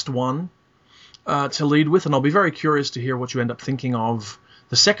best one to lead with, and I'll be very curious to hear what you end up thinking of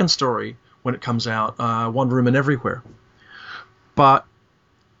the second story when it comes out, One Room and Everywhere. But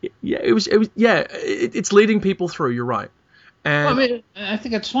it's leading people through. You're right. And well, I mean, I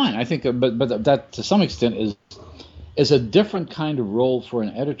think that's fine. I think, but that to some extent is a different kind of role for an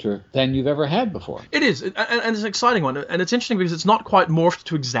editor than you've ever had before. It is, and it's an exciting one, and it's interesting because it's not quite morphed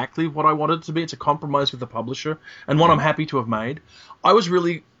to exactly what I wanted it to be. It's a compromise with the publisher, and one I'm happy to have made.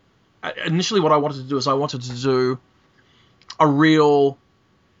 Initially what I wanted to do is I wanted to do a real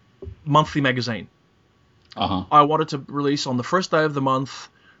monthly magazine. Uh-huh. I wanted to release on the first day of the month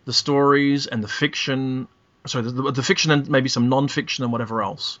the stories and the fiction, the fiction and maybe some non-fiction and whatever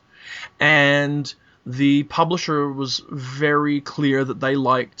else. And the publisher was very clear that they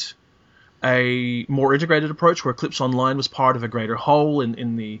liked a more integrated approach where Eclipse Online was part of a greater whole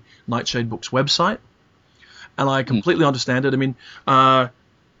in the Nightshade Books website. And I completely understand it. I mean,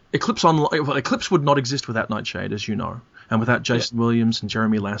 Eclipse would not exist without Nightshade, as you know, and without Jason Williams and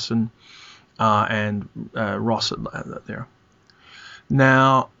Jeremy Lassen and Ross there.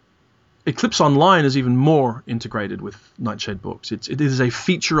 Now, Eclipse Online is even more integrated with Nightshade Books. It is a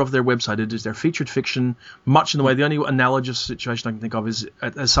feature of their website. It is their featured fiction, much in the way the only analogous situation I can think of is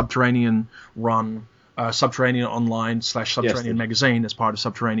a Subterranean run, Subterranean Online / Subterranean magazine as part of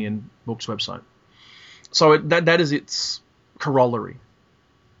Subterranean Books website. So that is its corollary.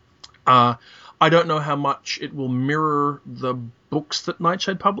 I don't know how much it will mirror the books that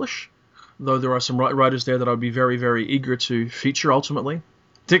Nightshade publish, though there are some writers there that I'd be very, very eager to feature ultimately,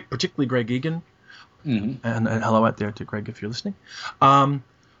 particularly Greg Egan. Mm-hmm. And hello out there to Greg if you're listening.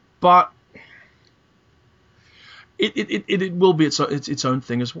 But it will be its own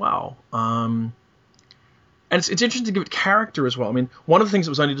thing as well. And it's interesting to give it character as well. I mean, one of the things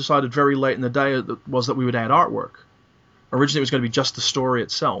that was only decided very late in the day was that we would add artwork. Originally, it was going to be just the story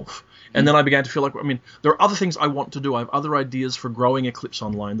itself. And then I began to feel like, I mean, there are other things I want to do. I have other ideas for growing Eclipse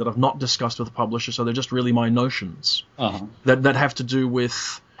Online that I've not discussed with the publisher, so they're just really my notions that have to do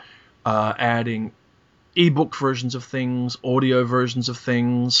with adding ebook versions of things, audio versions of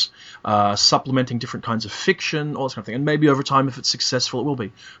things, supplementing different kinds of fiction, all this kind of thing. And maybe over time, if it's successful, it will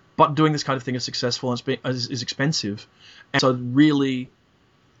be. But doing this kind of thing is successful and is expensive. And so really,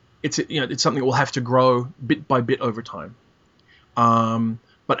 it's something that will have to grow bit by bit over time.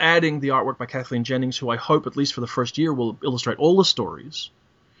 But adding the artwork by Kathleen Jennings, who I hope, at least for the first year, will illustrate all the stories,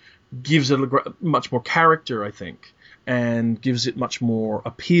 gives it much more character, I think, and gives it much more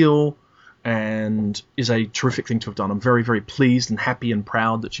appeal, and is a terrific thing to have done. I'm very, very pleased and happy and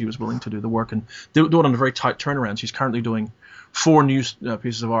proud that she was willing to do the work and do it on a very tight turnaround. She's currently doing 4 new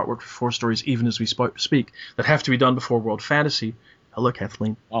pieces of artwork for 4 stories, even as we speak, that have to be done before World Fantasy. Hello,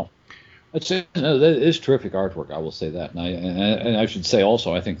 Kathleen. Oh. That is terrific artwork, I will say that. And I should say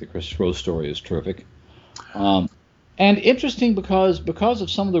also, I think the Chris Rose story is terrific. And interesting because of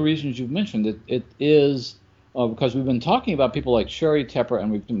some of the reasons you've mentioned. It is because we've been talking about people like Sherry Tepper,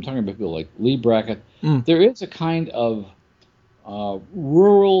 and we've been talking about people like Lee Brackett. There is a kind of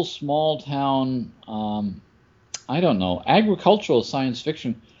rural, small-town, agricultural science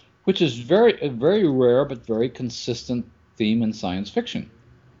fiction, which is a very rare but very consistent theme in science fiction.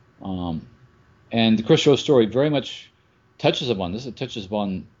 And the Chris Rose story very much touches upon this. It touches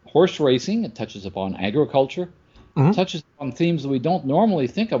upon horse racing. It touches upon agriculture. It touches upon themes that we don't normally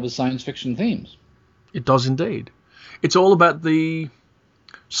think of as science fiction themes. It does indeed. It's all about the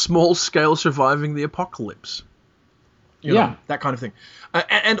small scale surviving the apocalypse. You know, that kind of thing.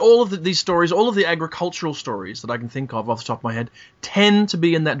 And all of these stories, all of the agricultural stories that I can think of off the top of my head, tend to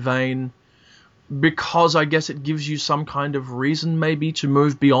be in that vein, because I guess it gives you some kind of reason maybe to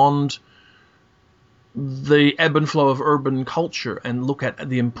move beyond the ebb and flow of urban culture and look at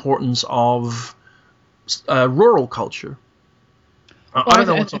the importance of rural culture. I don't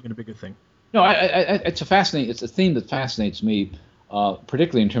know what's not going to be a good thing. No, it's a theme that fascinates me,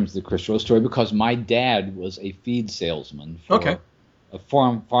 particularly in terms of the Chris Rose story, because my dad was a feed salesman for a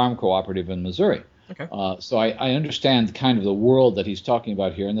farm cooperative in Missouri. Okay. So I understand kind of the world that he's talking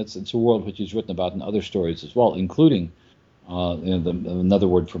about here, and it's a world which he's written about in other stories as well, including another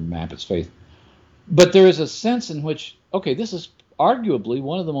word for map, it's faith. But there is a sense in which, this is arguably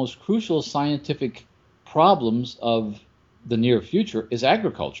one of the most crucial scientific problems of the near future is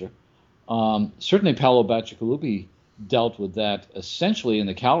agriculture. Certainly Paolo Bacigalupi dealt with that essentially in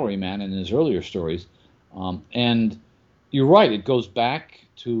The Cavalryman and in his earlier stories. And you're right, it goes back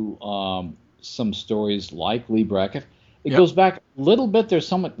to some stories like Lee Brackett. It goes back a little bit. There's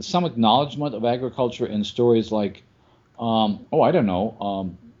some acknowledgement of agriculture in stories like,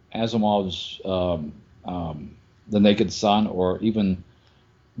 Asimov's The Naked Sun, or even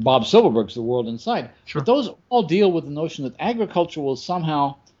Bob Silverberg's The World Inside. Sure. But those all deal with the notion that agriculture will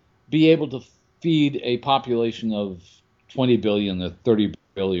somehow be able to feed a population of 20 billion or 30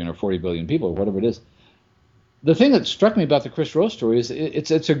 billion or 40 billion people, or whatever it is. The thing that struck me about the Chris Rose story is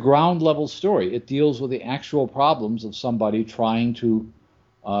it's a ground level story. It deals with the actual problems of somebody trying to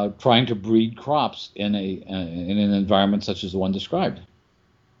breed crops in an environment such as the one described.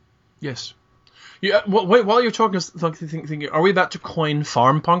 Yes. Yeah. Wait, while you're talking, thinking, are we about to coin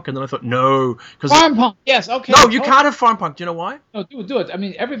farm punk? And then I thought, no, because farm punk. Yes. Okay. No, you can't have farm punk. Do you know why? No, do it. I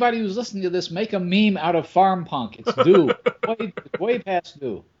mean, everybody who's listening to this, make a meme out of farm punk. It's due. way past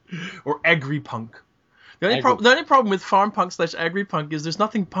due. Or agri punk. The only problem with farm punk / agri punk is there's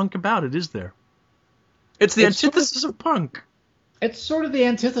nothing punk about it, is there? It's the antithesis of punk. It's sort of the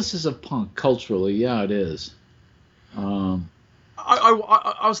antithesis of punk culturally. Yeah, it is. I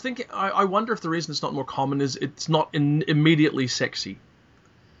was thinking, I wonder if the reason it's not more common is it's not immediately sexy.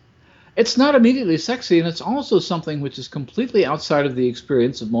 It's not immediately sexy, and it's also something which is completely outside of the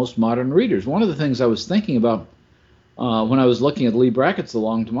experience of most modern readers. One of the things I was thinking about when I was looking at Lee Brackett's The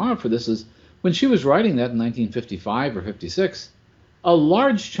Long Tomorrow for this is, when she was writing that in 1955 or 56, a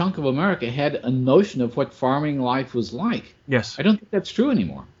large chunk of America had a notion of what farming life was like. Yes. I don't think that's true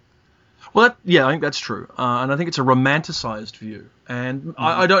anymore. Well, I think that's true. And I think it's a romanticized view. And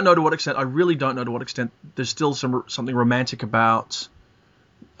I don't know to what extent, I really don't know to what extent there's still something romantic about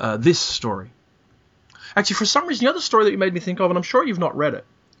this story. Actually, for some reason, the other story that you made me think of, and I'm sure you've not read it.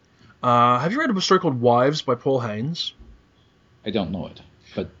 Have you read a story called Wives by Paul Haynes? I don't know it.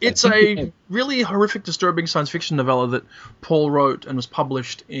 But it's a really horrific, disturbing science fiction novella that Paul wrote and was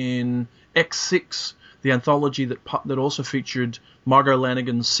published in X6, the anthology that also featured Margot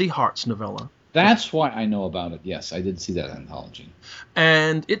Lanigan's Sea Hearts novella. That's why I know about it. Yes, I did see that anthology.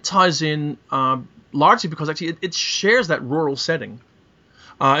 And it ties in largely because actually it shares that rural setting.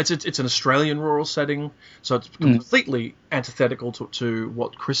 It's an Australian rural setting, so it's completely antithetical to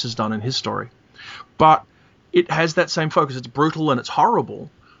what Chris has done in his story. But it has that same focus. It's brutal and it's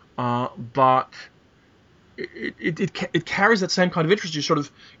horrible, but it carries that same kind of interest. You sort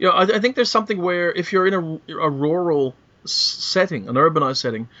of, I think there's something where if you're in a rural setting, an urbanized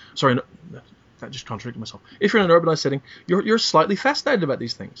setting, sorry, that just contradicted myself. If you're in an urbanized setting, you're slightly fascinated about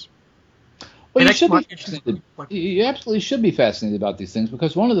these things. Well, you absolutely should be fascinated about these things,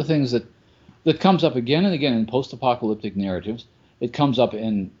 because one of the things that comes up again and again in post-apocalyptic narratives, it comes up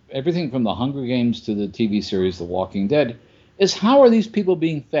in everything from the Hunger Games to the TV series The Walking Dead, is how are these people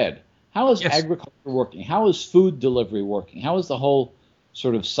being fed? How is agriculture working? How is food delivery working? How is the whole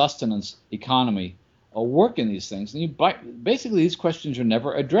sort of sustenance economy work in these things? And basically these questions are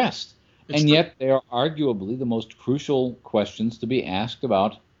never addressed. And yet they are arguably the most crucial questions to be asked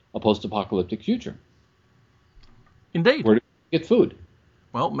about a post-apocalyptic future. Indeed. Where do we get food?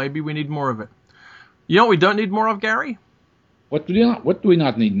 Well, maybe we need more of it. You know what we don't need more of, Gary? What do we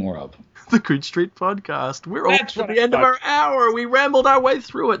not need more of? The Good Street Podcast. We're almost at the end of our hour. We rambled our way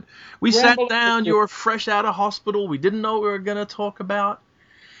through it. We sat down. You were fresh out of hospital. We didn't know what we were going to talk about.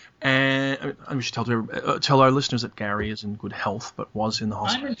 And we should tell our listeners that Gary is in good health, but was in the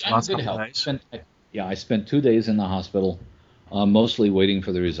hospital last couple of days. I spent 2 days in the hospital, mostly waiting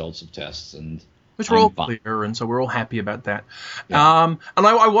for the results of tests, and which were all clear, and so we're all happy about that. Yeah. And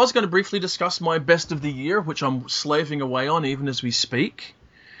I was going to briefly discuss my best of the year, which I'm slaving away on even as we speak.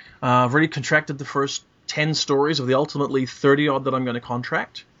 I've already contracted the first 10 stories of the ultimately 30-odd that I'm going to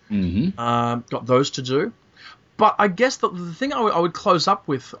contract. Mm-hmm. Got those to do. But I guess the thing I would close up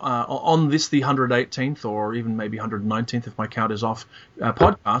with on this, the 118th or even maybe 119th if my count is off,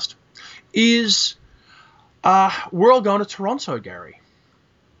 podcast, is we're all going to Toronto, Gary.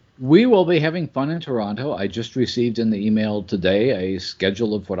 We will be having fun in Toronto. I just received in the email today a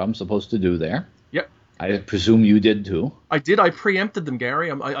schedule of what I'm supposed to do there. Yep. I presume you did too. I did. I preempted them,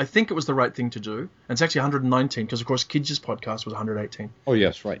 Gary. I think it was the right thing to do. And it's actually 119 because, of course, Kidge's podcast was 118. Oh,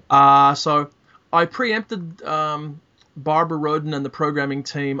 yes, right. So I preempted Barbara Roden and the programming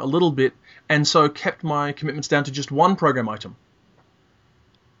team a little bit, and so kept my commitments down to just one program item.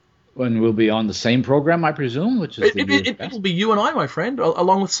 And we'll be on the same program, I presume, which is it'll be you and I, my friend,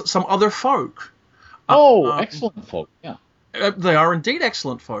 along with some other folk. Excellent folk, yeah. They are indeed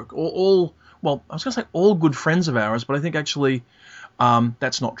excellent folk. Well, I was going to say all good friends of ours, but I think actually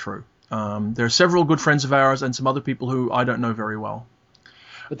that's not true. There are several good friends of ours and some other people who I don't know very well.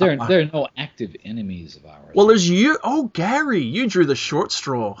 But there are no active enemies of ours. Well, there's you. Oh, Gary, you drew the short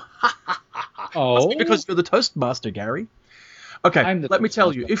straw. Because you're the Toastmaster, Gary. Okay, let me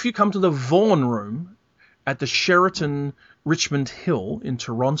tell you, if you come to the Vaughan Room at the Sheraton Richmond Hill in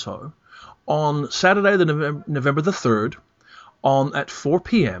Toronto on Saturday, November the 3rd, at 4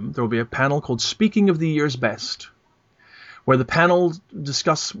 p.m., there will be a panel called Speaking of the Year's Best, where the panel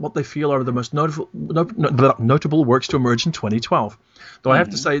discuss what they feel are the most notable works to emerge in 2012. Though I have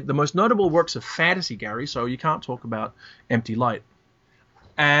to say, the most notable works of fantasy, Gary, so you can't talk about Empty Light.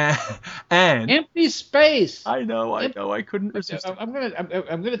 And Empty Space. I know. I couldn't resist. I'm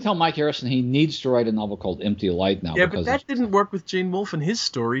gonna tell Mike Harrison he needs to write a novel called Empty Light now. Yeah, but that didn't work with Gene Wolfe and his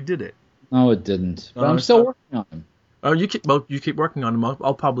story, did it? No, it didn't. But I'm still working on him. Oh, you keep working on him.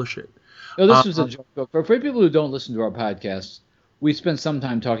 I'll publish it. No, this was a joke. For people who don't listen to our podcasts, we spent some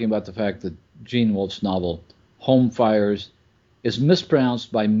time talking about the fact that Gene Wolfe's novel Home Fires is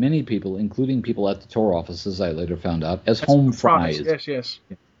mispronounced by many people, including people at the Tor office, as I later found out, as Home Fries. Yes.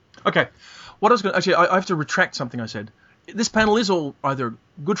 Yeah. Okay. What I was going to... Actually, I have to retract something I said. This panel is all either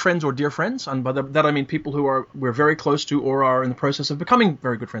good friends or dear friends, and by that I mean people who we're very close to or are in the process of becoming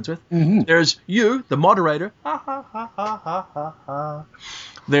very good friends with. Mm-hmm. There's you, the moderator.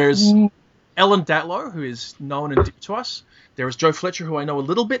 There's Ellen Datlow, who is known and dear to us. There is Joe Fletcher, who I know a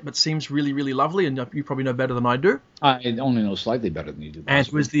little bit, but seems really, really lovely, and you probably know better than I do. I only know slightly better than you do. And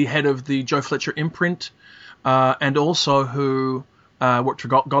who is the head of the Joe Fletcher imprint, and also who worked for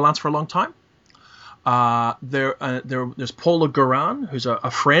Golance for a long time. There's Paula Goran, who's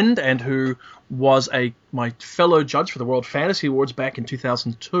a friend and who was my fellow judge for the World Fantasy Awards back in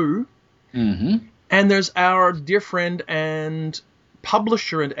 2002. Mm-hmm. And there's our dear friend and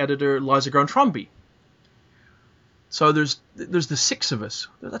publisher and editor, Liza Grown-Tromby, So there's the 6 of us.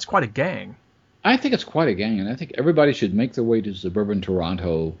 That's quite a gang. I think it's quite a gang, and I think everybody should make their way to suburban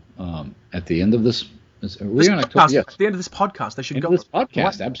Toronto at the end of this. We're in October. Yes. At the end of this podcast, they should End go. of this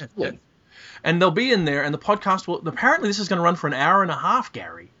podcast, absolutely. Yeah. And they'll be in there, and the podcast will. Apparently, this is going to run for an hour and a half,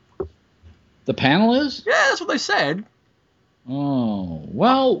 Gary. The panel is? Yeah, that's what they said. Oh,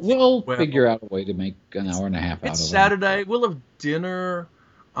 well, we'll figure out a way to make an hour and a half out of it. It's Saturday. We'll have dinner.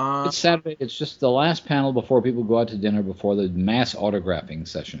 It's Saturday. It's just the last panel before people go out to dinner before the mass autographing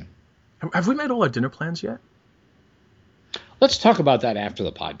session. Have we made all our dinner plans yet? Let's talk about that after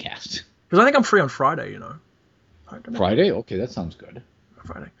the podcast. Because I think I'm free on Friday, Friday? Okay, that sounds good.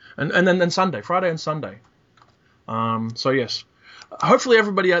 Friday. And then Sunday. Friday and Sunday. So, yes. Hopefully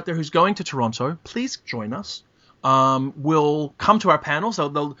everybody out there who's going to Toronto, please join us. Will come to our panels.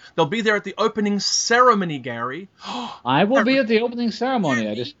 They'll be there at the opening ceremony, Gary. I will be at the opening ceremony.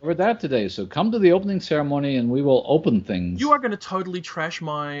 I discovered that today. So come to the opening ceremony and we will open things. You are going to totally trash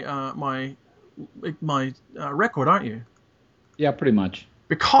my record, aren't you? Yeah, pretty much.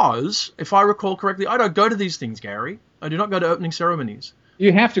 Because, if I recall correctly, I don't go to these things, Gary. I do not go to opening ceremonies.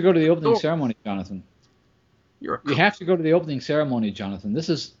 You have to go to the opening ceremony, Jonathan. You have to go to the opening ceremony, Jonathan. This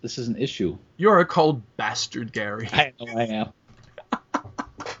is an issue. You're a cold bastard, Gary. I know I am.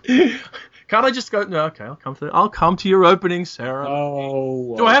 Can't I just go? No, okay, I'll come to your opening ceremony.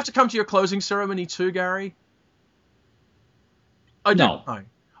 Oh. Do I have to come to your closing ceremony too, Gary? I don't know.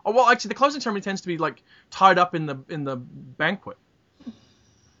 Oh well, actually, the closing ceremony tends to be like tied up in the banquet.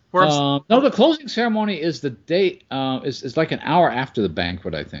 No, the closing ceremony is the day. Is like an hour after the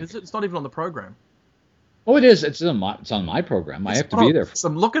banquet, I think. It's not even on the program. Oh, it is. It's on my program. I have to be there.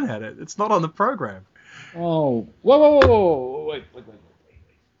 I'm looking at it. It's not on the program. Oh, whoa! Wait.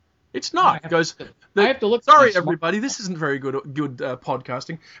 It's not. It goes. I have to look. Sorry, everybody. This isn't very good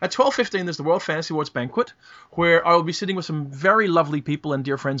podcasting. At 12:15, there's the World Fantasy Awards banquet, where I will be sitting with some very lovely people and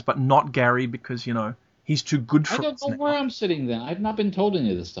dear friends, but not Gary because he's too good for us. I don't know where I'm sitting then. I've not been told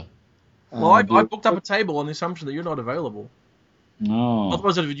any of this stuff. Well, I booked up a table on the assumption that you're not available. No.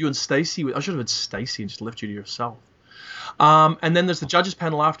 Otherwise, I'd have you and Stacey. I should have had Stacey and just left you to yourself. And then there's the judges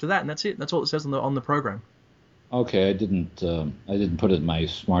panel after that, and that's it. That's all it says on the program. Okay, I didn't put it in my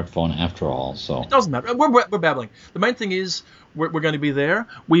smartphone after all, so it doesn't matter. We're babbling. The main thing is we're going to be there.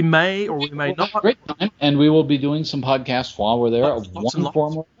 We may or we may not. Great time, and we will be doing some podcasts while we're there of one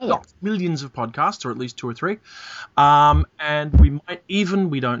form or another. Millions of podcasts, or at least 2 or 3. And we might even,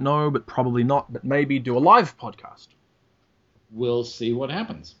 we don't know, but probably not, but maybe do a live podcast. We'll see what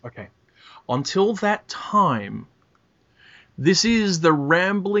happens. Okay. Until that time, this is the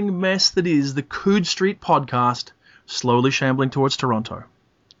rambling mess that is the Coode Street podcast, slowly shambling towards Toronto.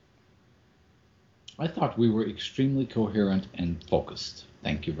 I thought we were extremely coherent and focused.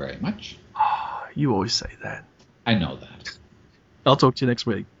 Thank you very much. You always say that. I know that. I'll talk to you next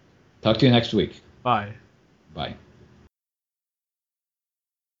week. Talk to you next week. Bye. Bye.